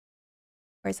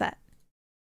 Where's that?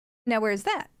 Now where's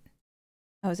that?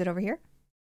 Oh, is it over here?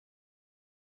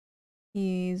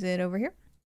 Is it over here?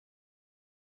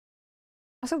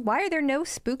 Also, why are there no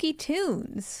spooky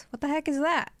tunes? What the heck is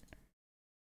that?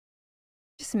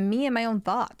 Just me and my own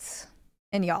thoughts.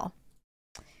 And y'all.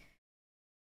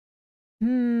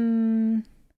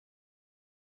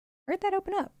 Where'd that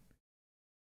open up?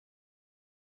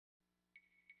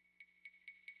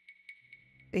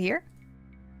 Is it here?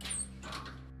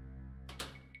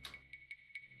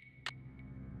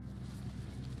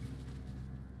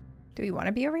 Do we want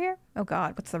to be over here? Oh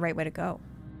god, what's the right way to go?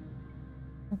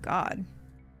 Oh god.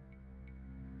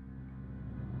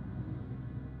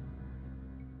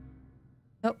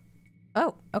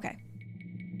 Oh, okay.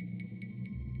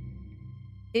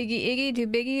 Iggy, too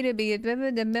biggie to be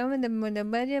the moment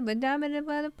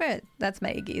the that's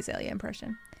my Iggy Azalea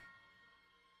impression.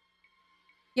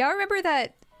 Y'all remember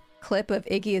that clip of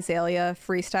Iggy Azalea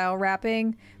freestyle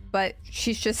rapping? But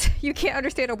she's just, you can't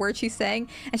understand a word she's saying.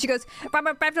 And she goes,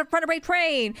 runaway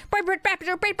train.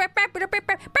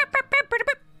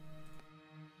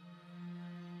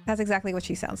 That's exactly what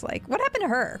she sounds like. What happened to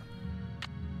her?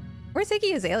 Where's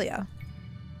Iggy Azalea?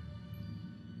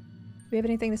 Do we have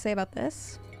anything to say about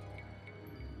this?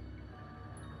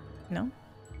 No?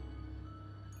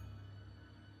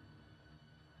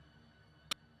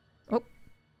 Oh.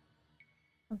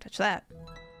 Don't touch that.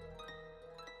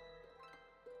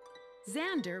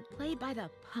 Xander played by the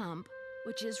pump,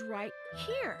 which is right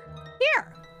here.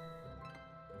 Here!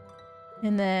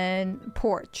 And then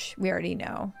porch, we already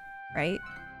know, right?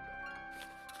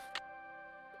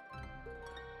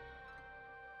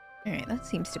 Alright, that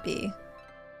seems to be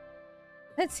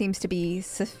That seems to be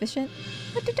sufficient.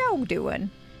 What the dog doing?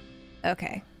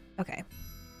 Okay. Okay.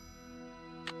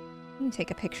 Let me take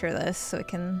a picture of this so it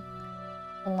can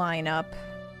line up.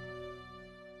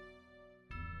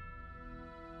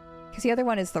 Because the other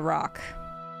one is the rock.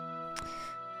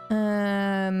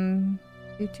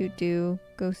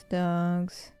 Ghost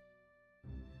dogs.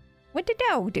 What the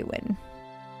dog doing?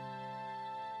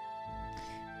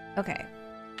 Okay.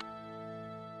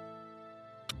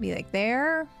 Be like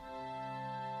there.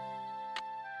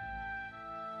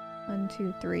 1,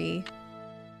 2, 3.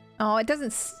 Oh, it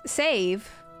doesn't save.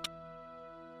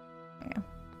 Yeah.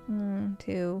 1,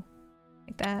 2.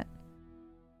 Like that.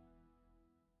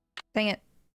 Dang it.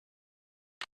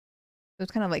 So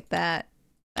it's kind of like that.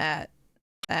 That.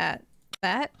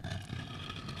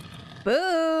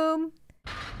 Boom!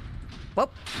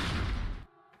 Whoop.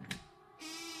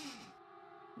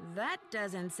 That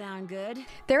doesn't sound good.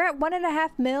 They're at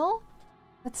 1.5 mil?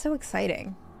 That's so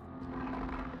exciting.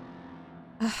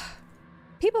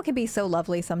 People can be so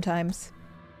lovely sometimes.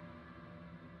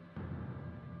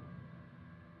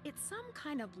 It's some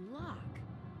kind of lock.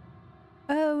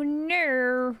 Oh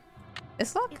no.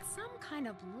 This lock? It's some kind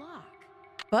of lock.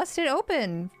 Busted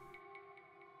open.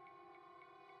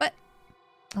 What?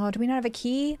 Oh, do we not have a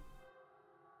key?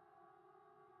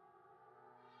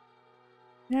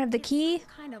 We don't have the key? Some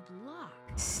kind of lock.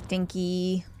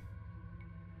 Stinky.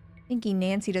 Stinky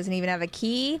Nancy doesn't even have a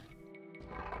key.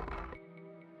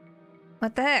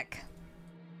 What the heck?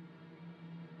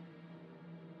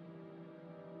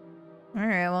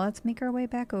 Alright, well, let's make our way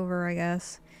back over, I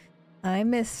guess. I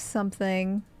missed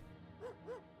something.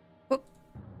 Whoop.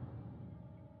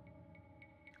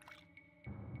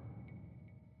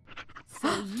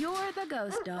 So you're the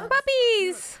ghost dog.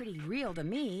 Puppies! Pretty real to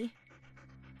me.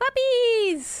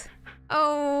 Puppies!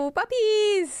 Oh,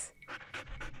 puppies!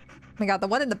 Oh my god, the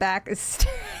one in the back is...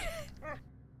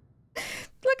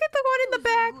 Look at the one in the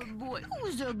back! Good boy.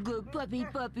 Who's a good puppy?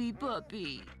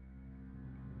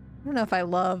 I don't know if I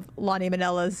love Lonnie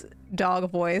Manella's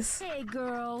dog voice. Hey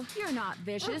girl, you're not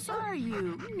vicious, are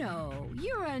you? No,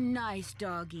 you're a nice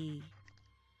doggy.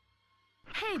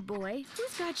 Hey boy,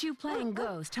 who's got you playing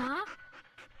ghost, huh?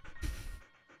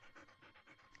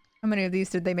 How many of these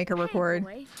did they make her record?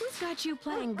 Hey boy, who's got you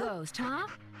playing ghost, huh?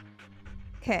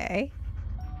 Okay.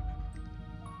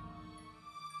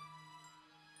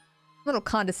 A little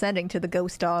condescending to the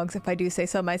ghost dogs, if I do say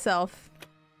so myself.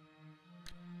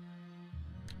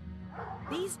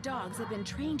 These dogs have been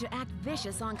trained to act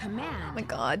vicious on Oh command. my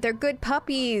god, they're good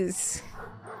puppies.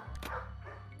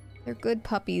 They're good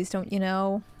puppies, don't you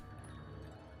know?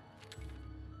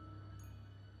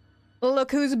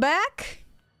 Look who's back!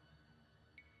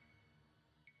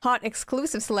 Hot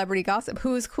exclusive celebrity gossip.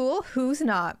 Who's cool? Who's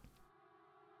not?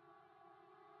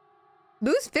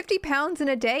 Lose 50 pounds in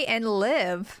a day and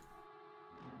live.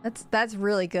 That's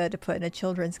really good to put in a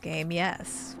children's game.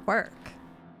 Yes. Work.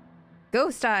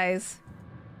 Ghost eyes.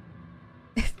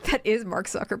 That is Mark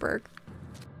Zuckerberg.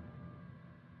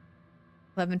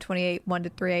 11:28, 1 to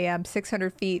 3 a.m.,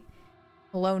 600 feet.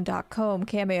 Malone.com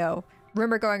cameo.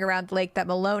 Rumor going around the lake that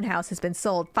Malone House has been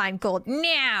sold. Find gold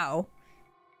now!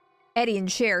 Eddie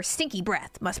and Cher, stinky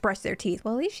breath, must brush their teeth.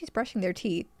 Well, at least she's brushing their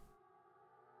teeth.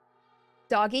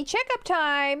 Doggy checkup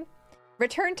time!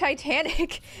 Return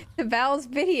Titanic to Val's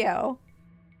video.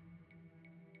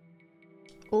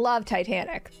 Love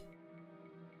Titanic.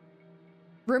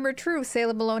 Rumor true,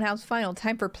 Salem Malone House final.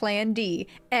 Time for Plan D,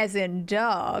 as in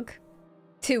dog.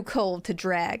 Too cold to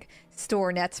drag.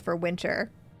 Store nets for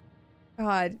winter.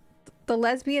 God, the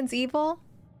lesbians evil?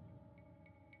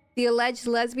 The alleged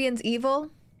lesbians evil?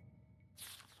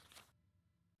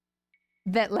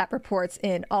 Vet lab reports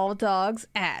in all dogs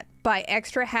at buy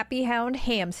extra happy hound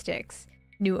ham sticks.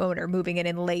 New owner moving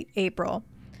in late April.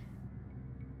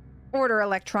 Order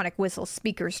electronic whistle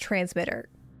speakers transmitter.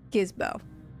 Gizmo.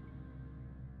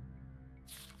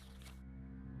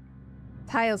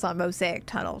 Tiles on Mosaic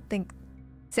Tunnel. Think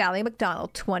Sally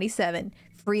McDonald, 27,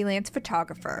 freelance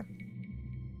photographer.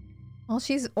 Well,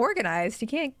 she's organized.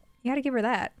 You gotta give her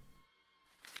that.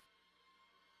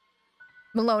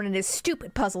 Malone and his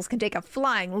stupid puzzles can take a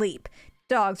flying leap.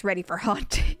 Dogs ready for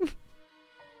haunting.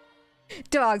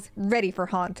 Dogs ready for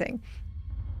haunting.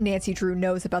 Nancy Drew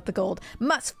knows about the gold.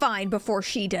 Must find before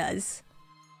she does.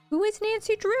 Who is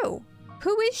Nancy Drew?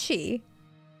 Who is she?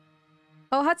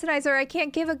 Oh, Hudsonizer, I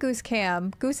can't give a Goose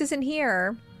cam. Goose isn't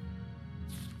here.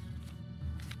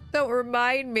 Don't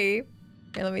remind me.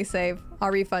 Here, let me save.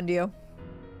 I'll refund you.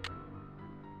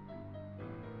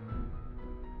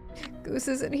 Goose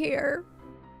isn't here.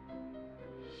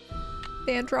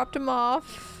 Dan dropped him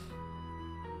off.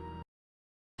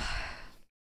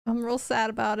 I'm real sad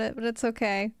about it, but it's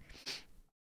okay.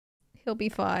 He'll be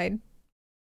fine.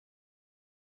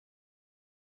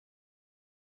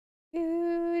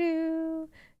 Do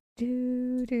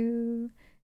do do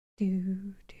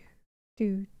do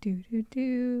do do do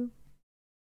do.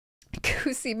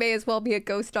 Goosey may as well be a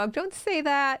ghost dog. Don't say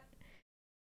that.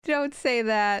 Don't say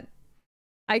that.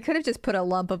 I could have just put a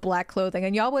lump of black clothing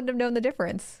and y'all wouldn't have known the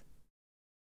difference.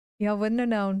 Y'all wouldn't have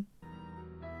known.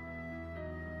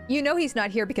 You know he's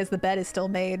not here because the bed is still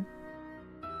made.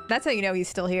 That's how you know he's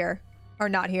still here. Or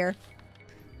not here.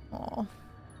 Aw.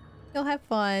 He'll have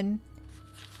fun.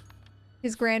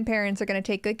 His grandparents are going to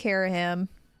take good care of him.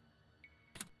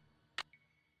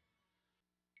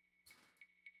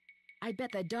 I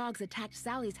bet the dogs attacked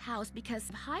Sally's house because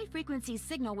a high-frequency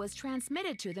signal was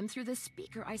transmitted to them through the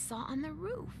speaker I saw on the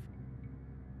roof.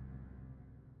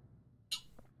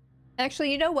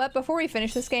 Actually, you know what? Before we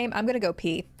finish this game, I'm going to go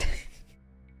pee.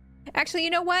 Actually, you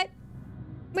know what?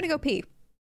 I'm going to go pee.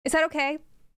 Is that okay?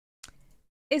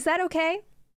 Is that okay?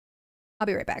 I'll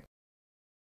be right back.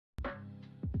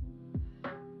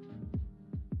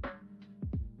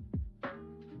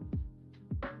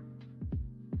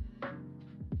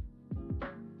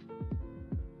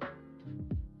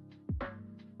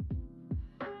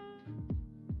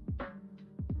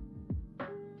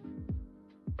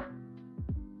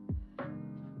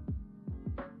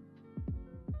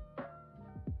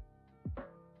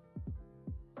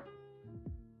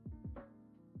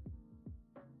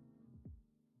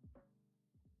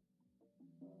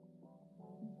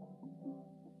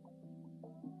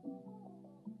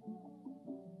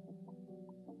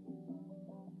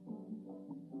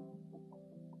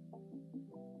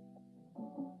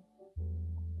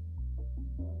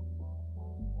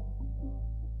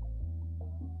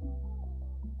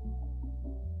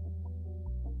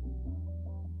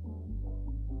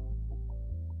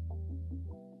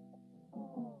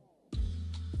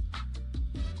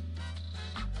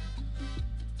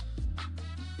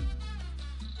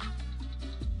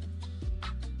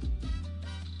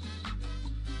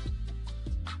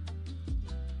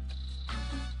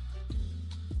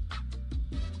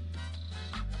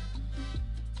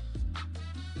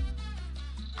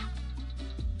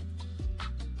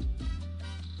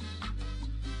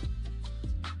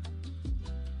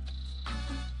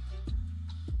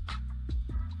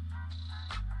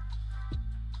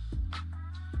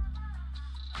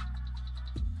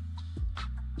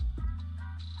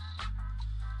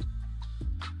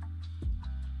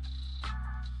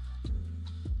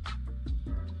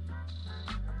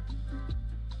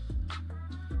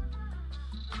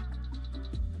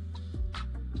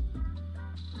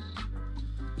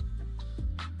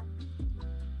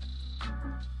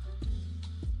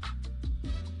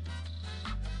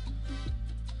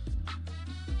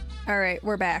 All right,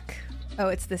 we're back. Oh,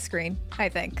 it's this screen, I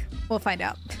think. We'll find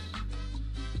out.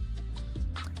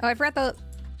 Oh, I forgot the...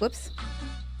 Whoops.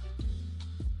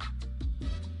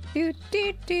 Dude,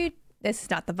 dude, dude. This is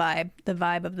not the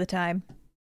vibe of the time.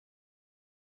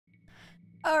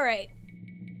 All right.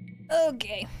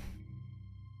 Okay.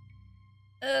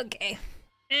 Okay.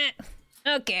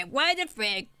 Okay, why the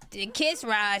frick did Kiss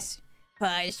Ross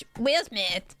push Will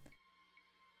Smith?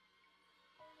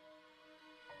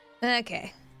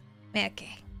 Okay.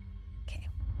 Okay. Okay.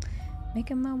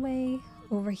 Making my way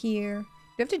over here. Do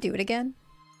I have to do it again?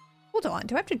 Hold on.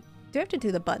 Do I have to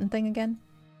do the button thing again?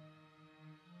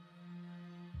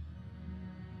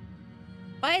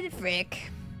 Why the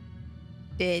frick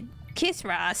did Kiss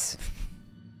Ross?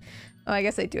 Oh, I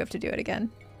guess I do have to do it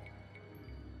again.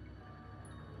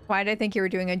 Why did I think you were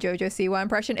doing a JoJo Siwa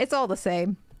impression? It's all the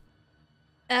same.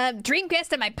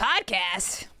 Dreamcast on my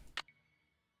podcast.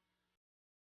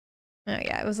 Oh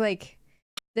yeah, it was like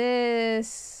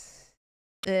this.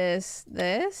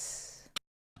 Yes.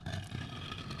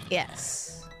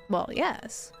 Well,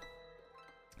 yes.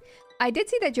 I did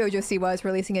see that JoJo Siwa is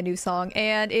releasing a new song,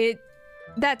 and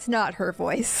that's not her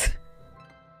voice.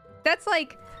 That's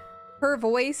like her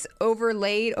voice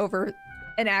overlaid over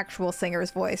an actual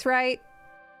singer's voice, right?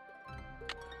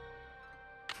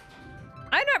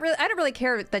 I don't really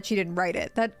care that she didn't write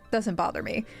it. That doesn't bother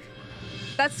me.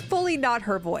 That's fully not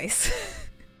her voice.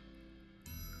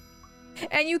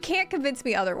 And you can't convince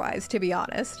me otherwise, to be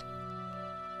honest.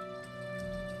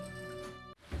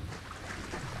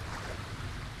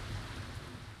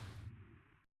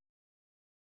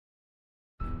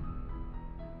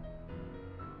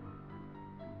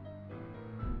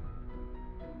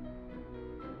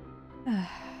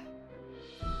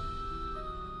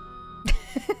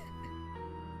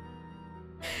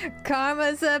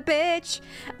 Karma's a bitch.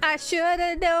 I should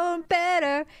have known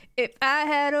better. If I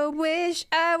had a wish,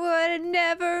 I would have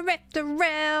never wrapped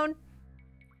around.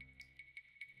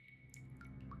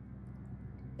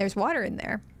 There's water in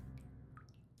there.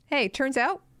 Hey, turns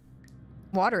out,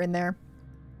 water in there.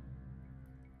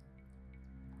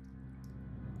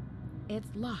 It's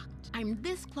locked. I'm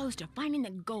this close to finding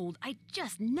the gold. I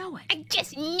just know it. I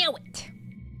just know it.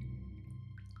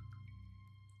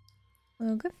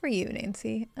 Well, good for you,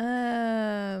 Nancy.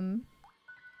 Are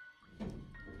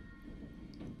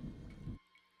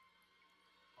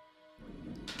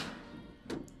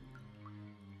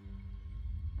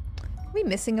we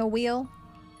missing a wheel?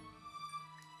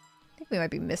 I think we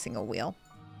might be missing a wheel.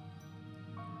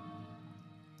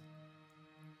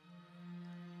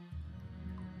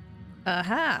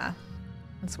 Aha!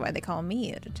 That's why they call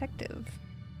me a detective.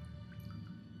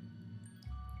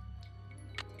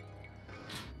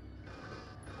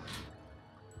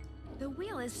 The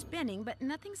wheel is spinning, but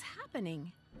nothing's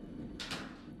happening.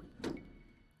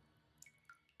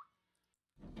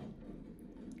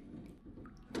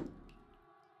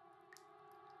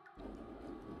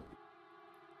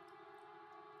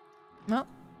 Well,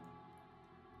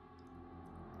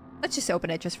 let's just open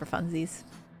it just for funsies.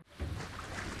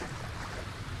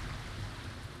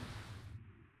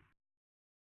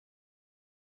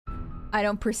 I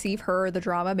don't perceive her or the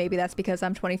drama. Maybe that's because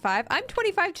I'm 25. I'm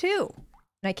 25 too,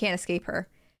 and I can't escape her.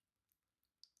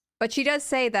 But she does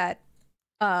say that,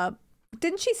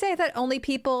 didn't she say that only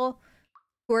people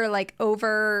who are like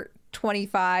over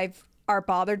 25 are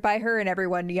bothered by her and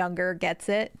everyone younger gets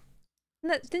it?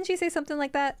 Didn't she say something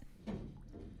like that?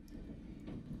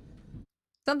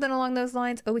 Something along those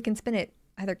lines. Oh, we can spin it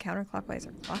either counterclockwise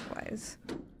or clockwise.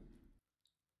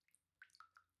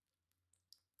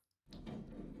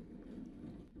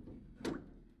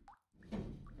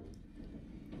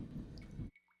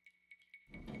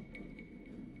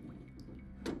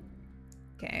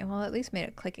 Okay, well, at least made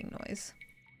a clicking noise.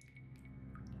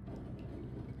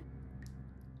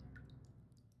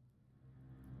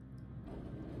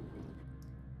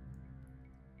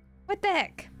 What the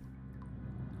heck?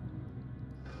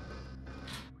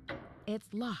 It's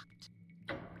locked.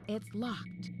 It's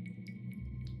locked.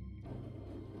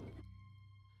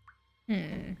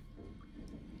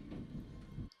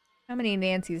 How many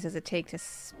Nancys does it take to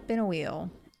spin a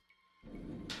wheel?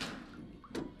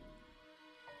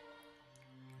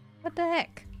 What the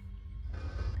heck?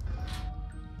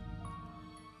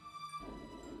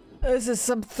 This is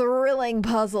some thrilling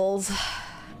puzzles.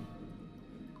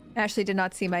 Ashley did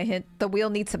not see my hint. The wheel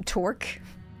needs some torque.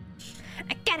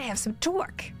 I gotta have some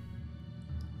torque.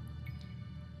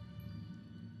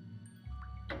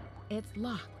 It's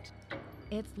locked.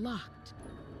 It's locked.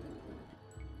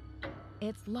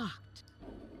 It's locked.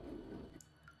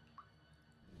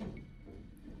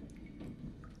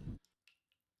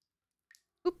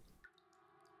 Oop.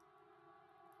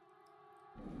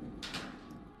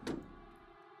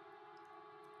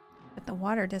 But the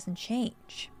water doesn't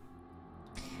change.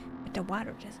 But the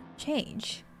water doesn't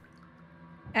change.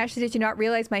 Ashley, did you not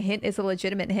realize my hint is a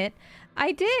legitimate hint?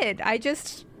 I did. I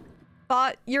just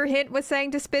thought your hint was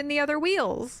saying to spin the other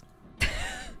wheels.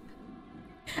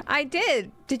 I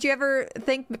did. Did you ever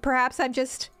think perhaps I'm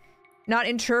just not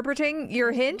interpreting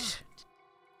your hint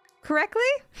correctly?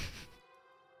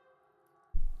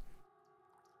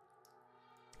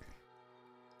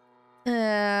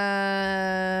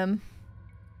 I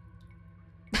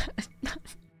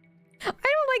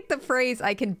don't like the phrase,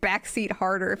 I can backseat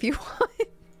harder if you want.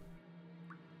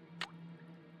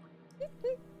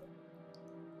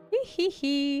 Hee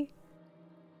hee.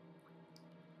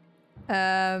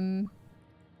 Gotta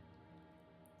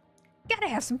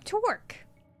have some torque.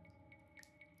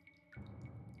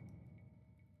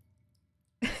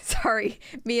 Sorry,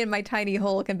 me and my tiny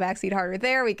hole can backseat harder.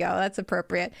 There we go. That's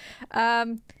appropriate.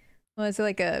 Well, is it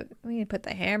like a, we need to put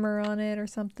the hammer on it or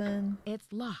something? It's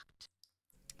locked.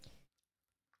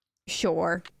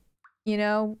 Sure. You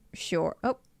know, sure.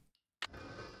 Oh,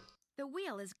 The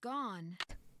wheel is gone.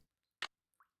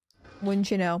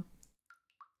 wouldn't you know?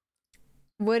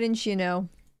 Wouldn't you know?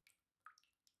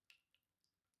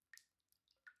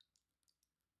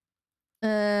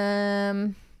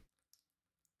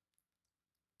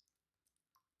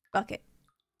 Bucket.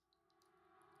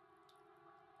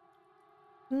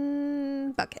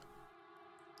 Bucket.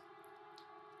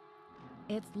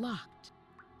 It's locked.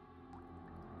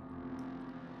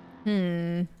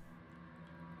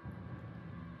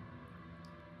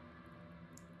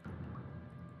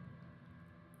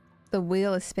 The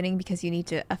wheel is spinning because you need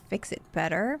to affix it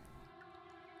better.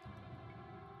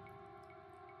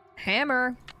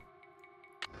 Hammer.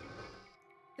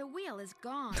 The wheel is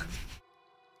gone.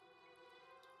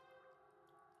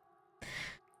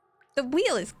 The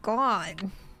wheel is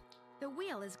gone. The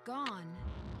wheel is gone.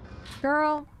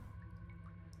 Girl.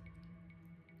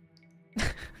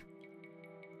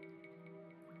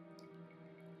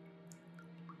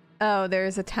 Oh,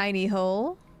 there's a tiny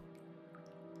hole.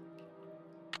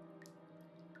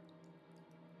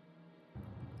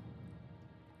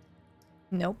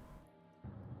 Nope.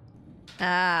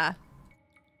 Ah.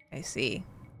 I see.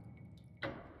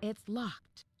 It's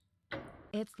locked.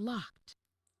 It's locked.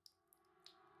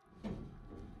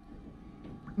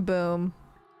 Boom.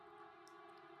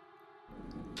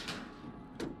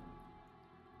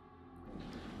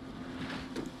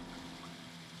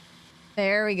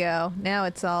 There we go. Now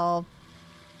it's all...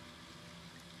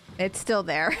 It's still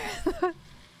there.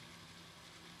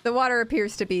 The water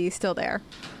appears to be still there.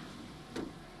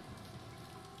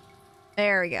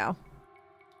 There we go.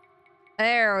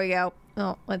 There we go.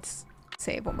 Oh, let's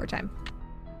save one more time.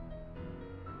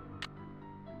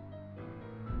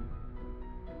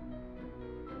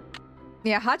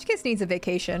 Yeah, Hotchkiss needs a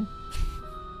vacation.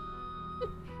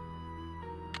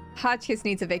 Hotchkiss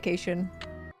needs a vacation.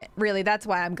 Really, that's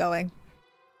why I'm going.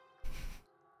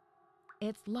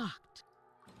 It's locked.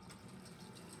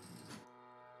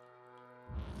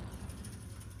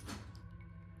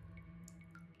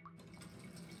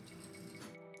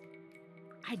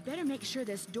 I'd better make sure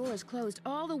this door is closed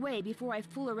all the way before I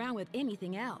fool around with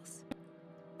anything else.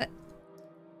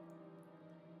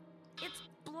 It's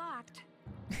blocked.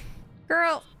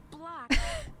 Girl, Blocked.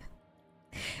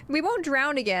 we won't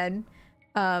drown again.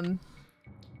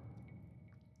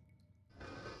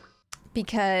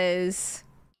 Because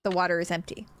the water is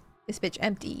empty. This bitch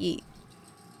empty, eat.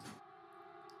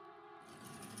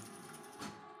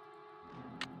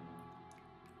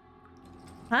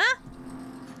 Huh?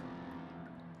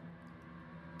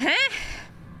 Huh?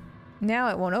 Now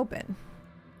it won't open.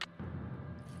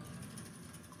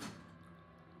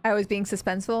 I was being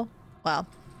suspenseful? Well.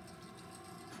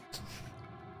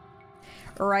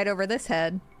 Right over this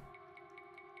head.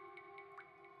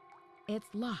 It's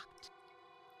locked.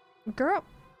 Girl.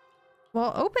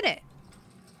 Well, open it.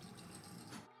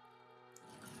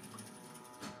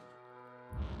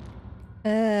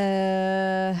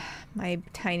 My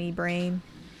tiny brain.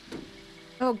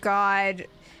 Oh God.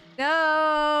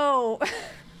 No!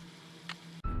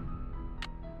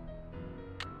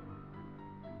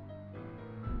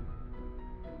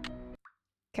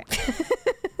 Okay.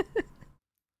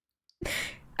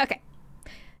 Okay.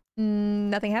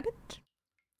 Nothing happened.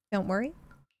 Don't worry.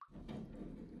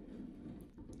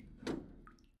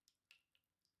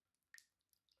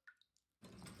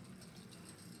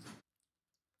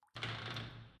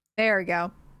 There we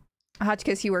go.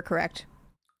 Hotchkiss, you were correct.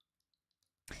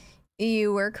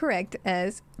 You were correct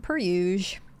as per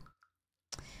usual.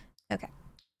 Okay.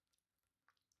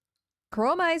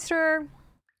 Krollmeister.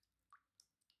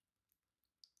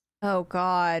 Oh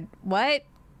God. What?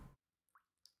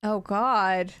 Oh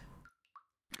God.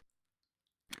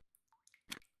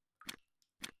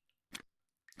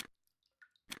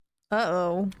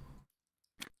 Uh-oh.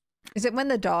 Is it when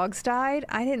the dogs died?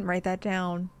 I didn't write that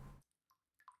down.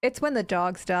 It's when the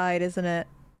dogs died, isn't it?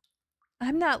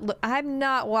 I'm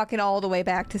not walking all the way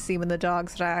back to see when the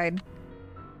dogs died.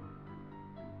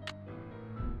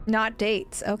 Not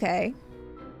dates, okay.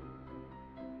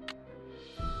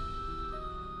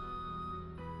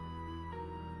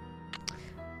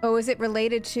 Oh, is it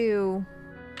related to...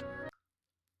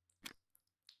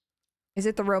 Is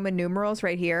it the Roman numerals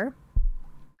right here?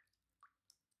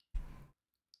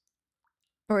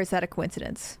 Or is that a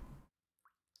coincidence?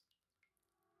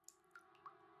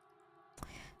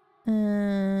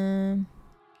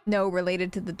 No,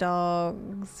 related to the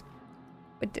dogs.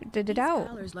 But did it These out?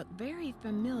 colors look very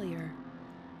familiar.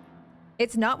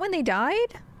 It's not when they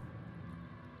died?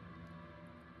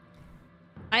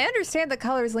 I understand the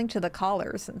colors linked to the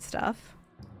collars and stuff.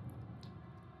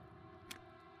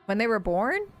 When they were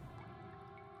born?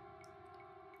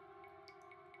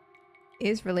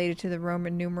 Is related to the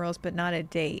Roman numerals, but not a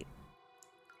date.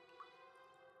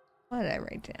 What did I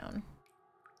write down?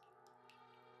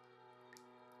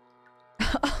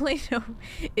 All I know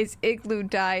is Igloo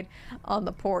died on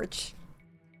the porch.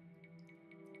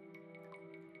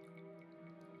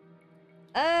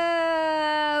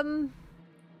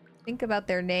 Think about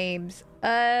their names.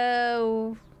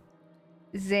 Oh,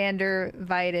 Xander,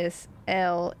 Vitus,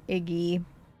 L, Iggy.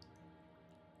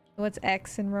 What's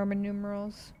X in Roman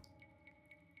numerals?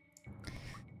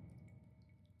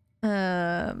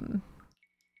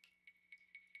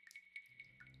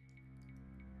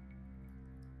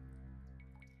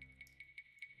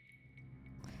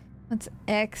 What's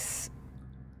X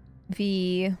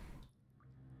V?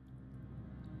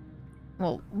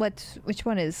 Well, which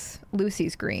one is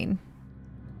Lucy's green?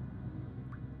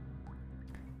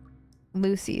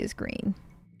 Lucy is green.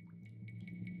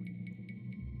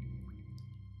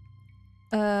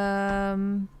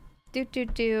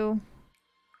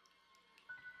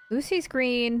 Lucy's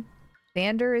green.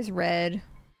 Xander is red.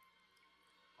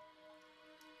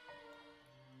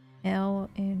 L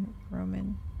in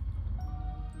Roman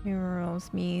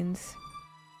numerals means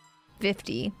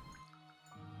 50.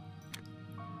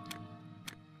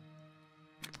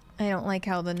 I don't like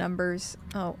how the numbers...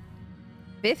 Oh,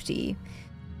 50.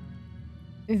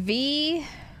 V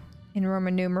in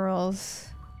Roman numerals.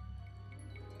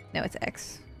 No, it's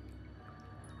X.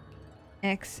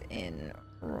 X in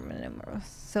Roman numerals.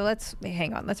 So let's...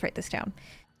 Hang on, let's write this down.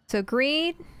 So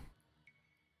green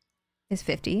is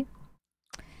 50.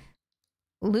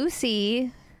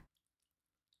 Lucy...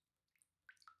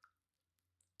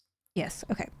 Yes,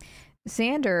 okay.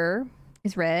 Xander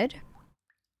is red.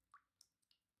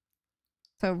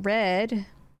 So red,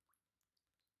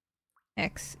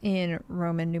 X in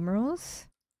Roman numerals,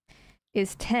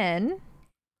 is 10.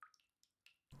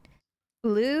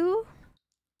 Blue,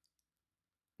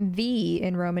 V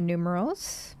in Roman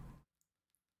numerals,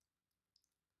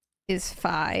 is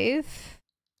 5.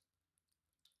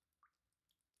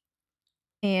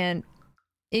 And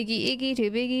Iggy,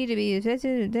 too biggie to be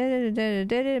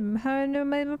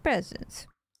my presence.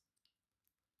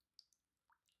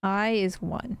 I is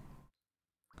 1.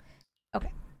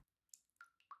 Okay.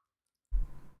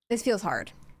 This feels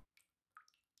hard.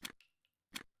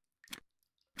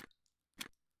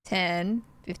 10,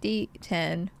 50,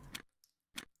 10.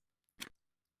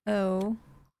 0,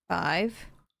 5.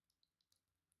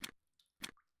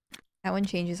 That one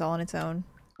changes all on its own.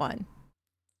 1.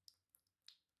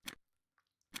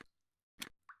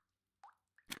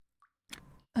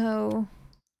 Oh,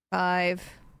 5.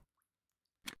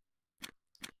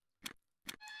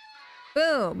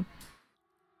 Boom.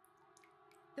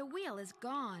 The wheel is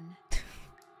gone.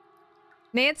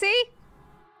 Nancy?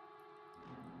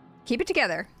 Keep it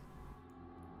together.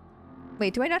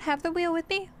 Wait, do I not have the wheel with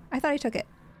me? I thought I took it.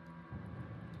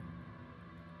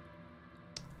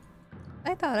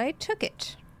 I thought I took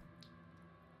it.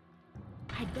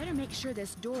 I'd better make sure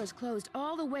this door is closed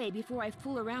all the way before I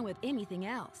fool around with anything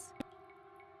else.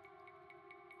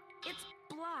 It's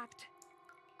blocked.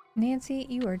 Nancy,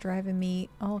 you are driving me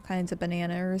all kinds of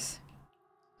bananas.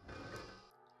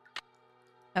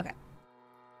 Okay.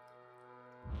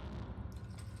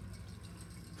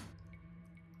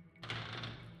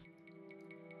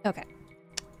 Okay.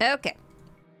 Okay.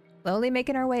 Slowly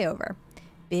making our way over.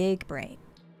 Big brain.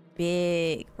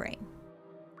 Big brain.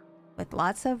 With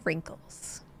lots of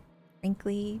wrinkles.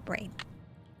 Wrinkly brain.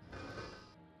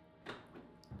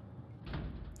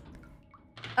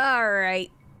 All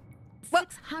right. Well,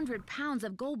 600 pounds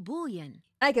of gold bullion.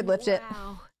 I could lift it.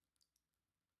 Wow.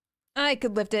 I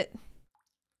could lift it.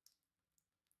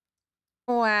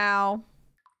 Wow.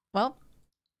 Well,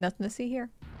 nothing to see here.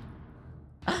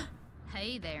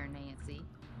 Hey there, Nancy.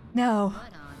 No.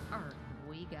 What on earth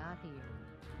we got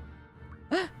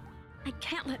here? I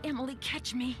can't let Emily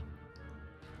catch me.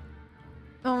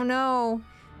 Oh no.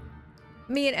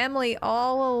 Me and Emily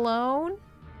all alone?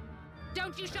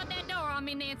 Don't you shut that door on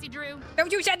me, Nancy Drew.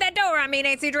 Don't you shut that door on me,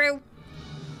 Nancy Drew.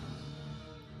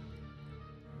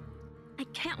 I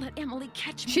can't let Emily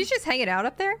catch me. She's just hanging out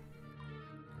up there?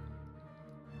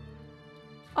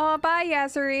 Oh, bye,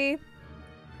 Yasuri.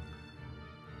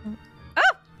 Oh!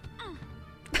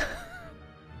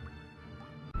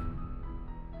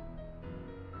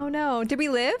 Oh no, did we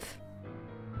live?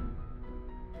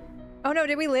 Oh no,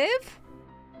 did we live?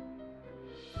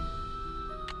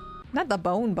 Not the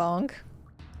bone bonk.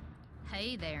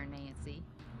 Hey there, Nancy.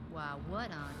 Why,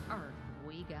 what on earth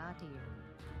we got here?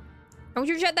 Don't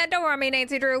you shut that door on me,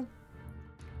 Nancy Drew.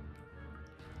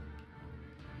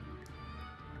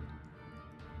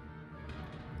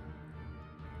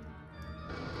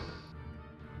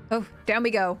 Oh, down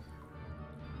we go.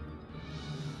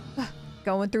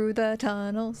 Going through the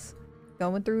tunnels.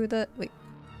 Going through the... Wait.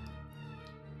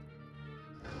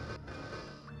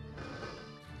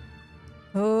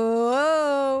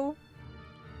 Oh!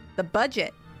 The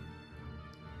budget.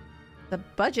 The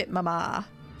budget, mama.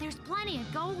 There's plenty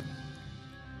of gold.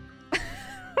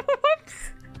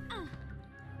 Whoops.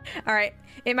 All right.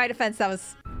 In my defense, that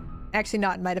was... Actually,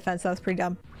 not in my defense. That was pretty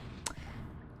dumb.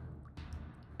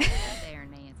 There,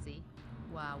 Nancy.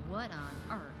 Why, what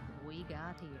on earth we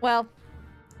got here? Well,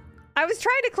 I was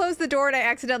trying to close the door and I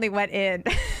accidentally went in.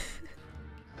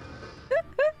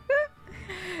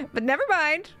 But never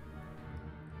mind.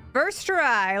 First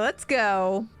try. Let's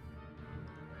go.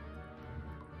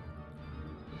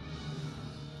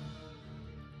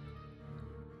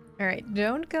 All right,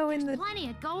 don't go in the... Plenty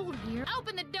of gold here.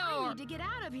 Open the I door. need to get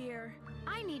out of here.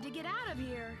 I need to get out of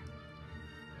here.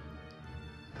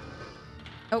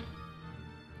 Oh,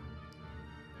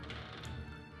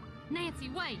 Nancy,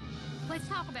 wait. Let's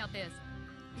talk about this.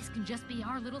 This can just be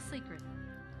our little secret.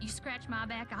 You scratch my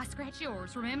back, I scratch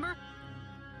yours, remember?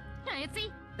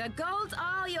 Nancy? The gold's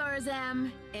all yours,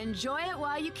 Em. Enjoy it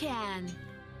while you can.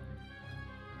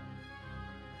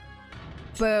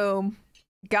 boom.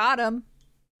 Got him.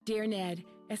 Dear Ned,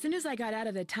 as soon as I got out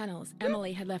of the tunnels,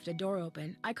 Emily had left a door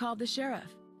open. I called the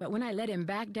sheriff, but when I led him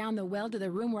back down the well to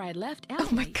the room where I'd left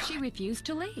Emily, she refused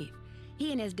to leave.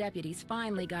 He and his deputies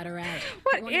finally got her out.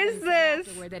 What is this?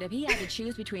 That if he had to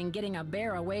choose between getting a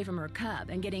bear away from her cub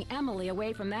and getting Emily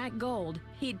away from that gold,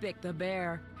 he'd pick the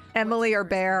bear. Emily or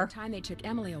bear? By the time they took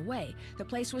Emily away, the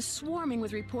place was swarming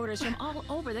with reporters from all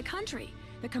over the country.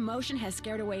 The commotion has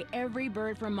scared away every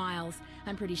bird for miles.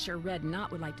 I'm pretty sure Red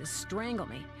Knot would like to strangle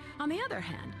me. On the other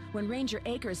hand, when Ranger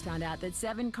Akers found out that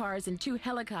 7 cars and 2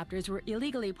 helicopters were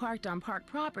illegally parked on park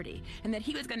property and that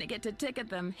he was going to get to ticket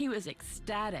them, he was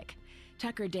ecstatic.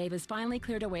 Tucker Davis finally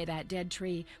cleared away that dead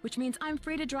tree, which means I'm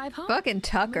free to drive home. Fucking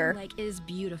Tucker. Moon Lake is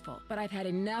beautiful, but I've had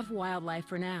enough wildlife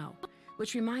for now.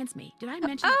 Which reminds me, did I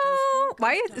mention Oh, that those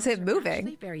why dogs is it are moving?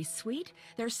 actually very sweet?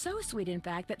 They're so sweet, in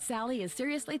fact, that Sally is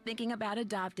seriously thinking about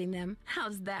adopting them.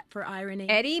 How's that for irony?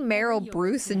 Eddie, Merrill, Yours,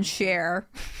 Bruce, and Nancy. Cher.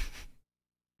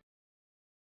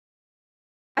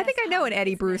 I think I know an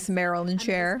Eddie, Bruce, Merrill, and I'm at this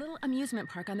Cher. little amusement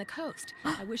park on the coast.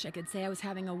 I wish I could say I was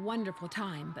having a wonderful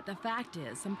time, but the fact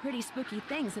is, some pretty spooky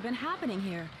things have been happening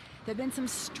here. There've been some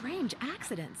strange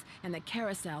accidents, and the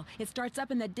carousel, it starts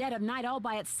up in the dead of night all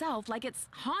by itself, like it's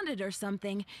haunted or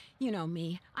something. You know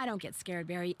me, I don't get scared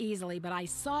very easily, but I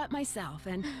saw it myself,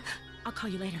 and I'll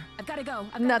call you later. I've got to go.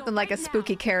 I've gotta Nothing go like a right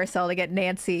spooky now. carousel to get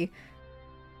Nancy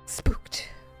spooked.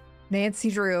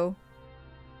 Nancy Drew.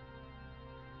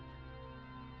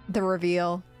 The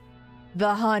reveal.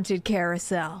 The haunted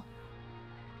carousel.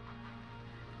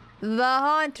 The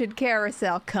haunted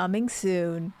carousel coming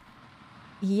soon.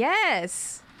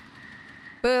 Yes.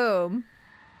 Boom.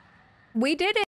 We did it.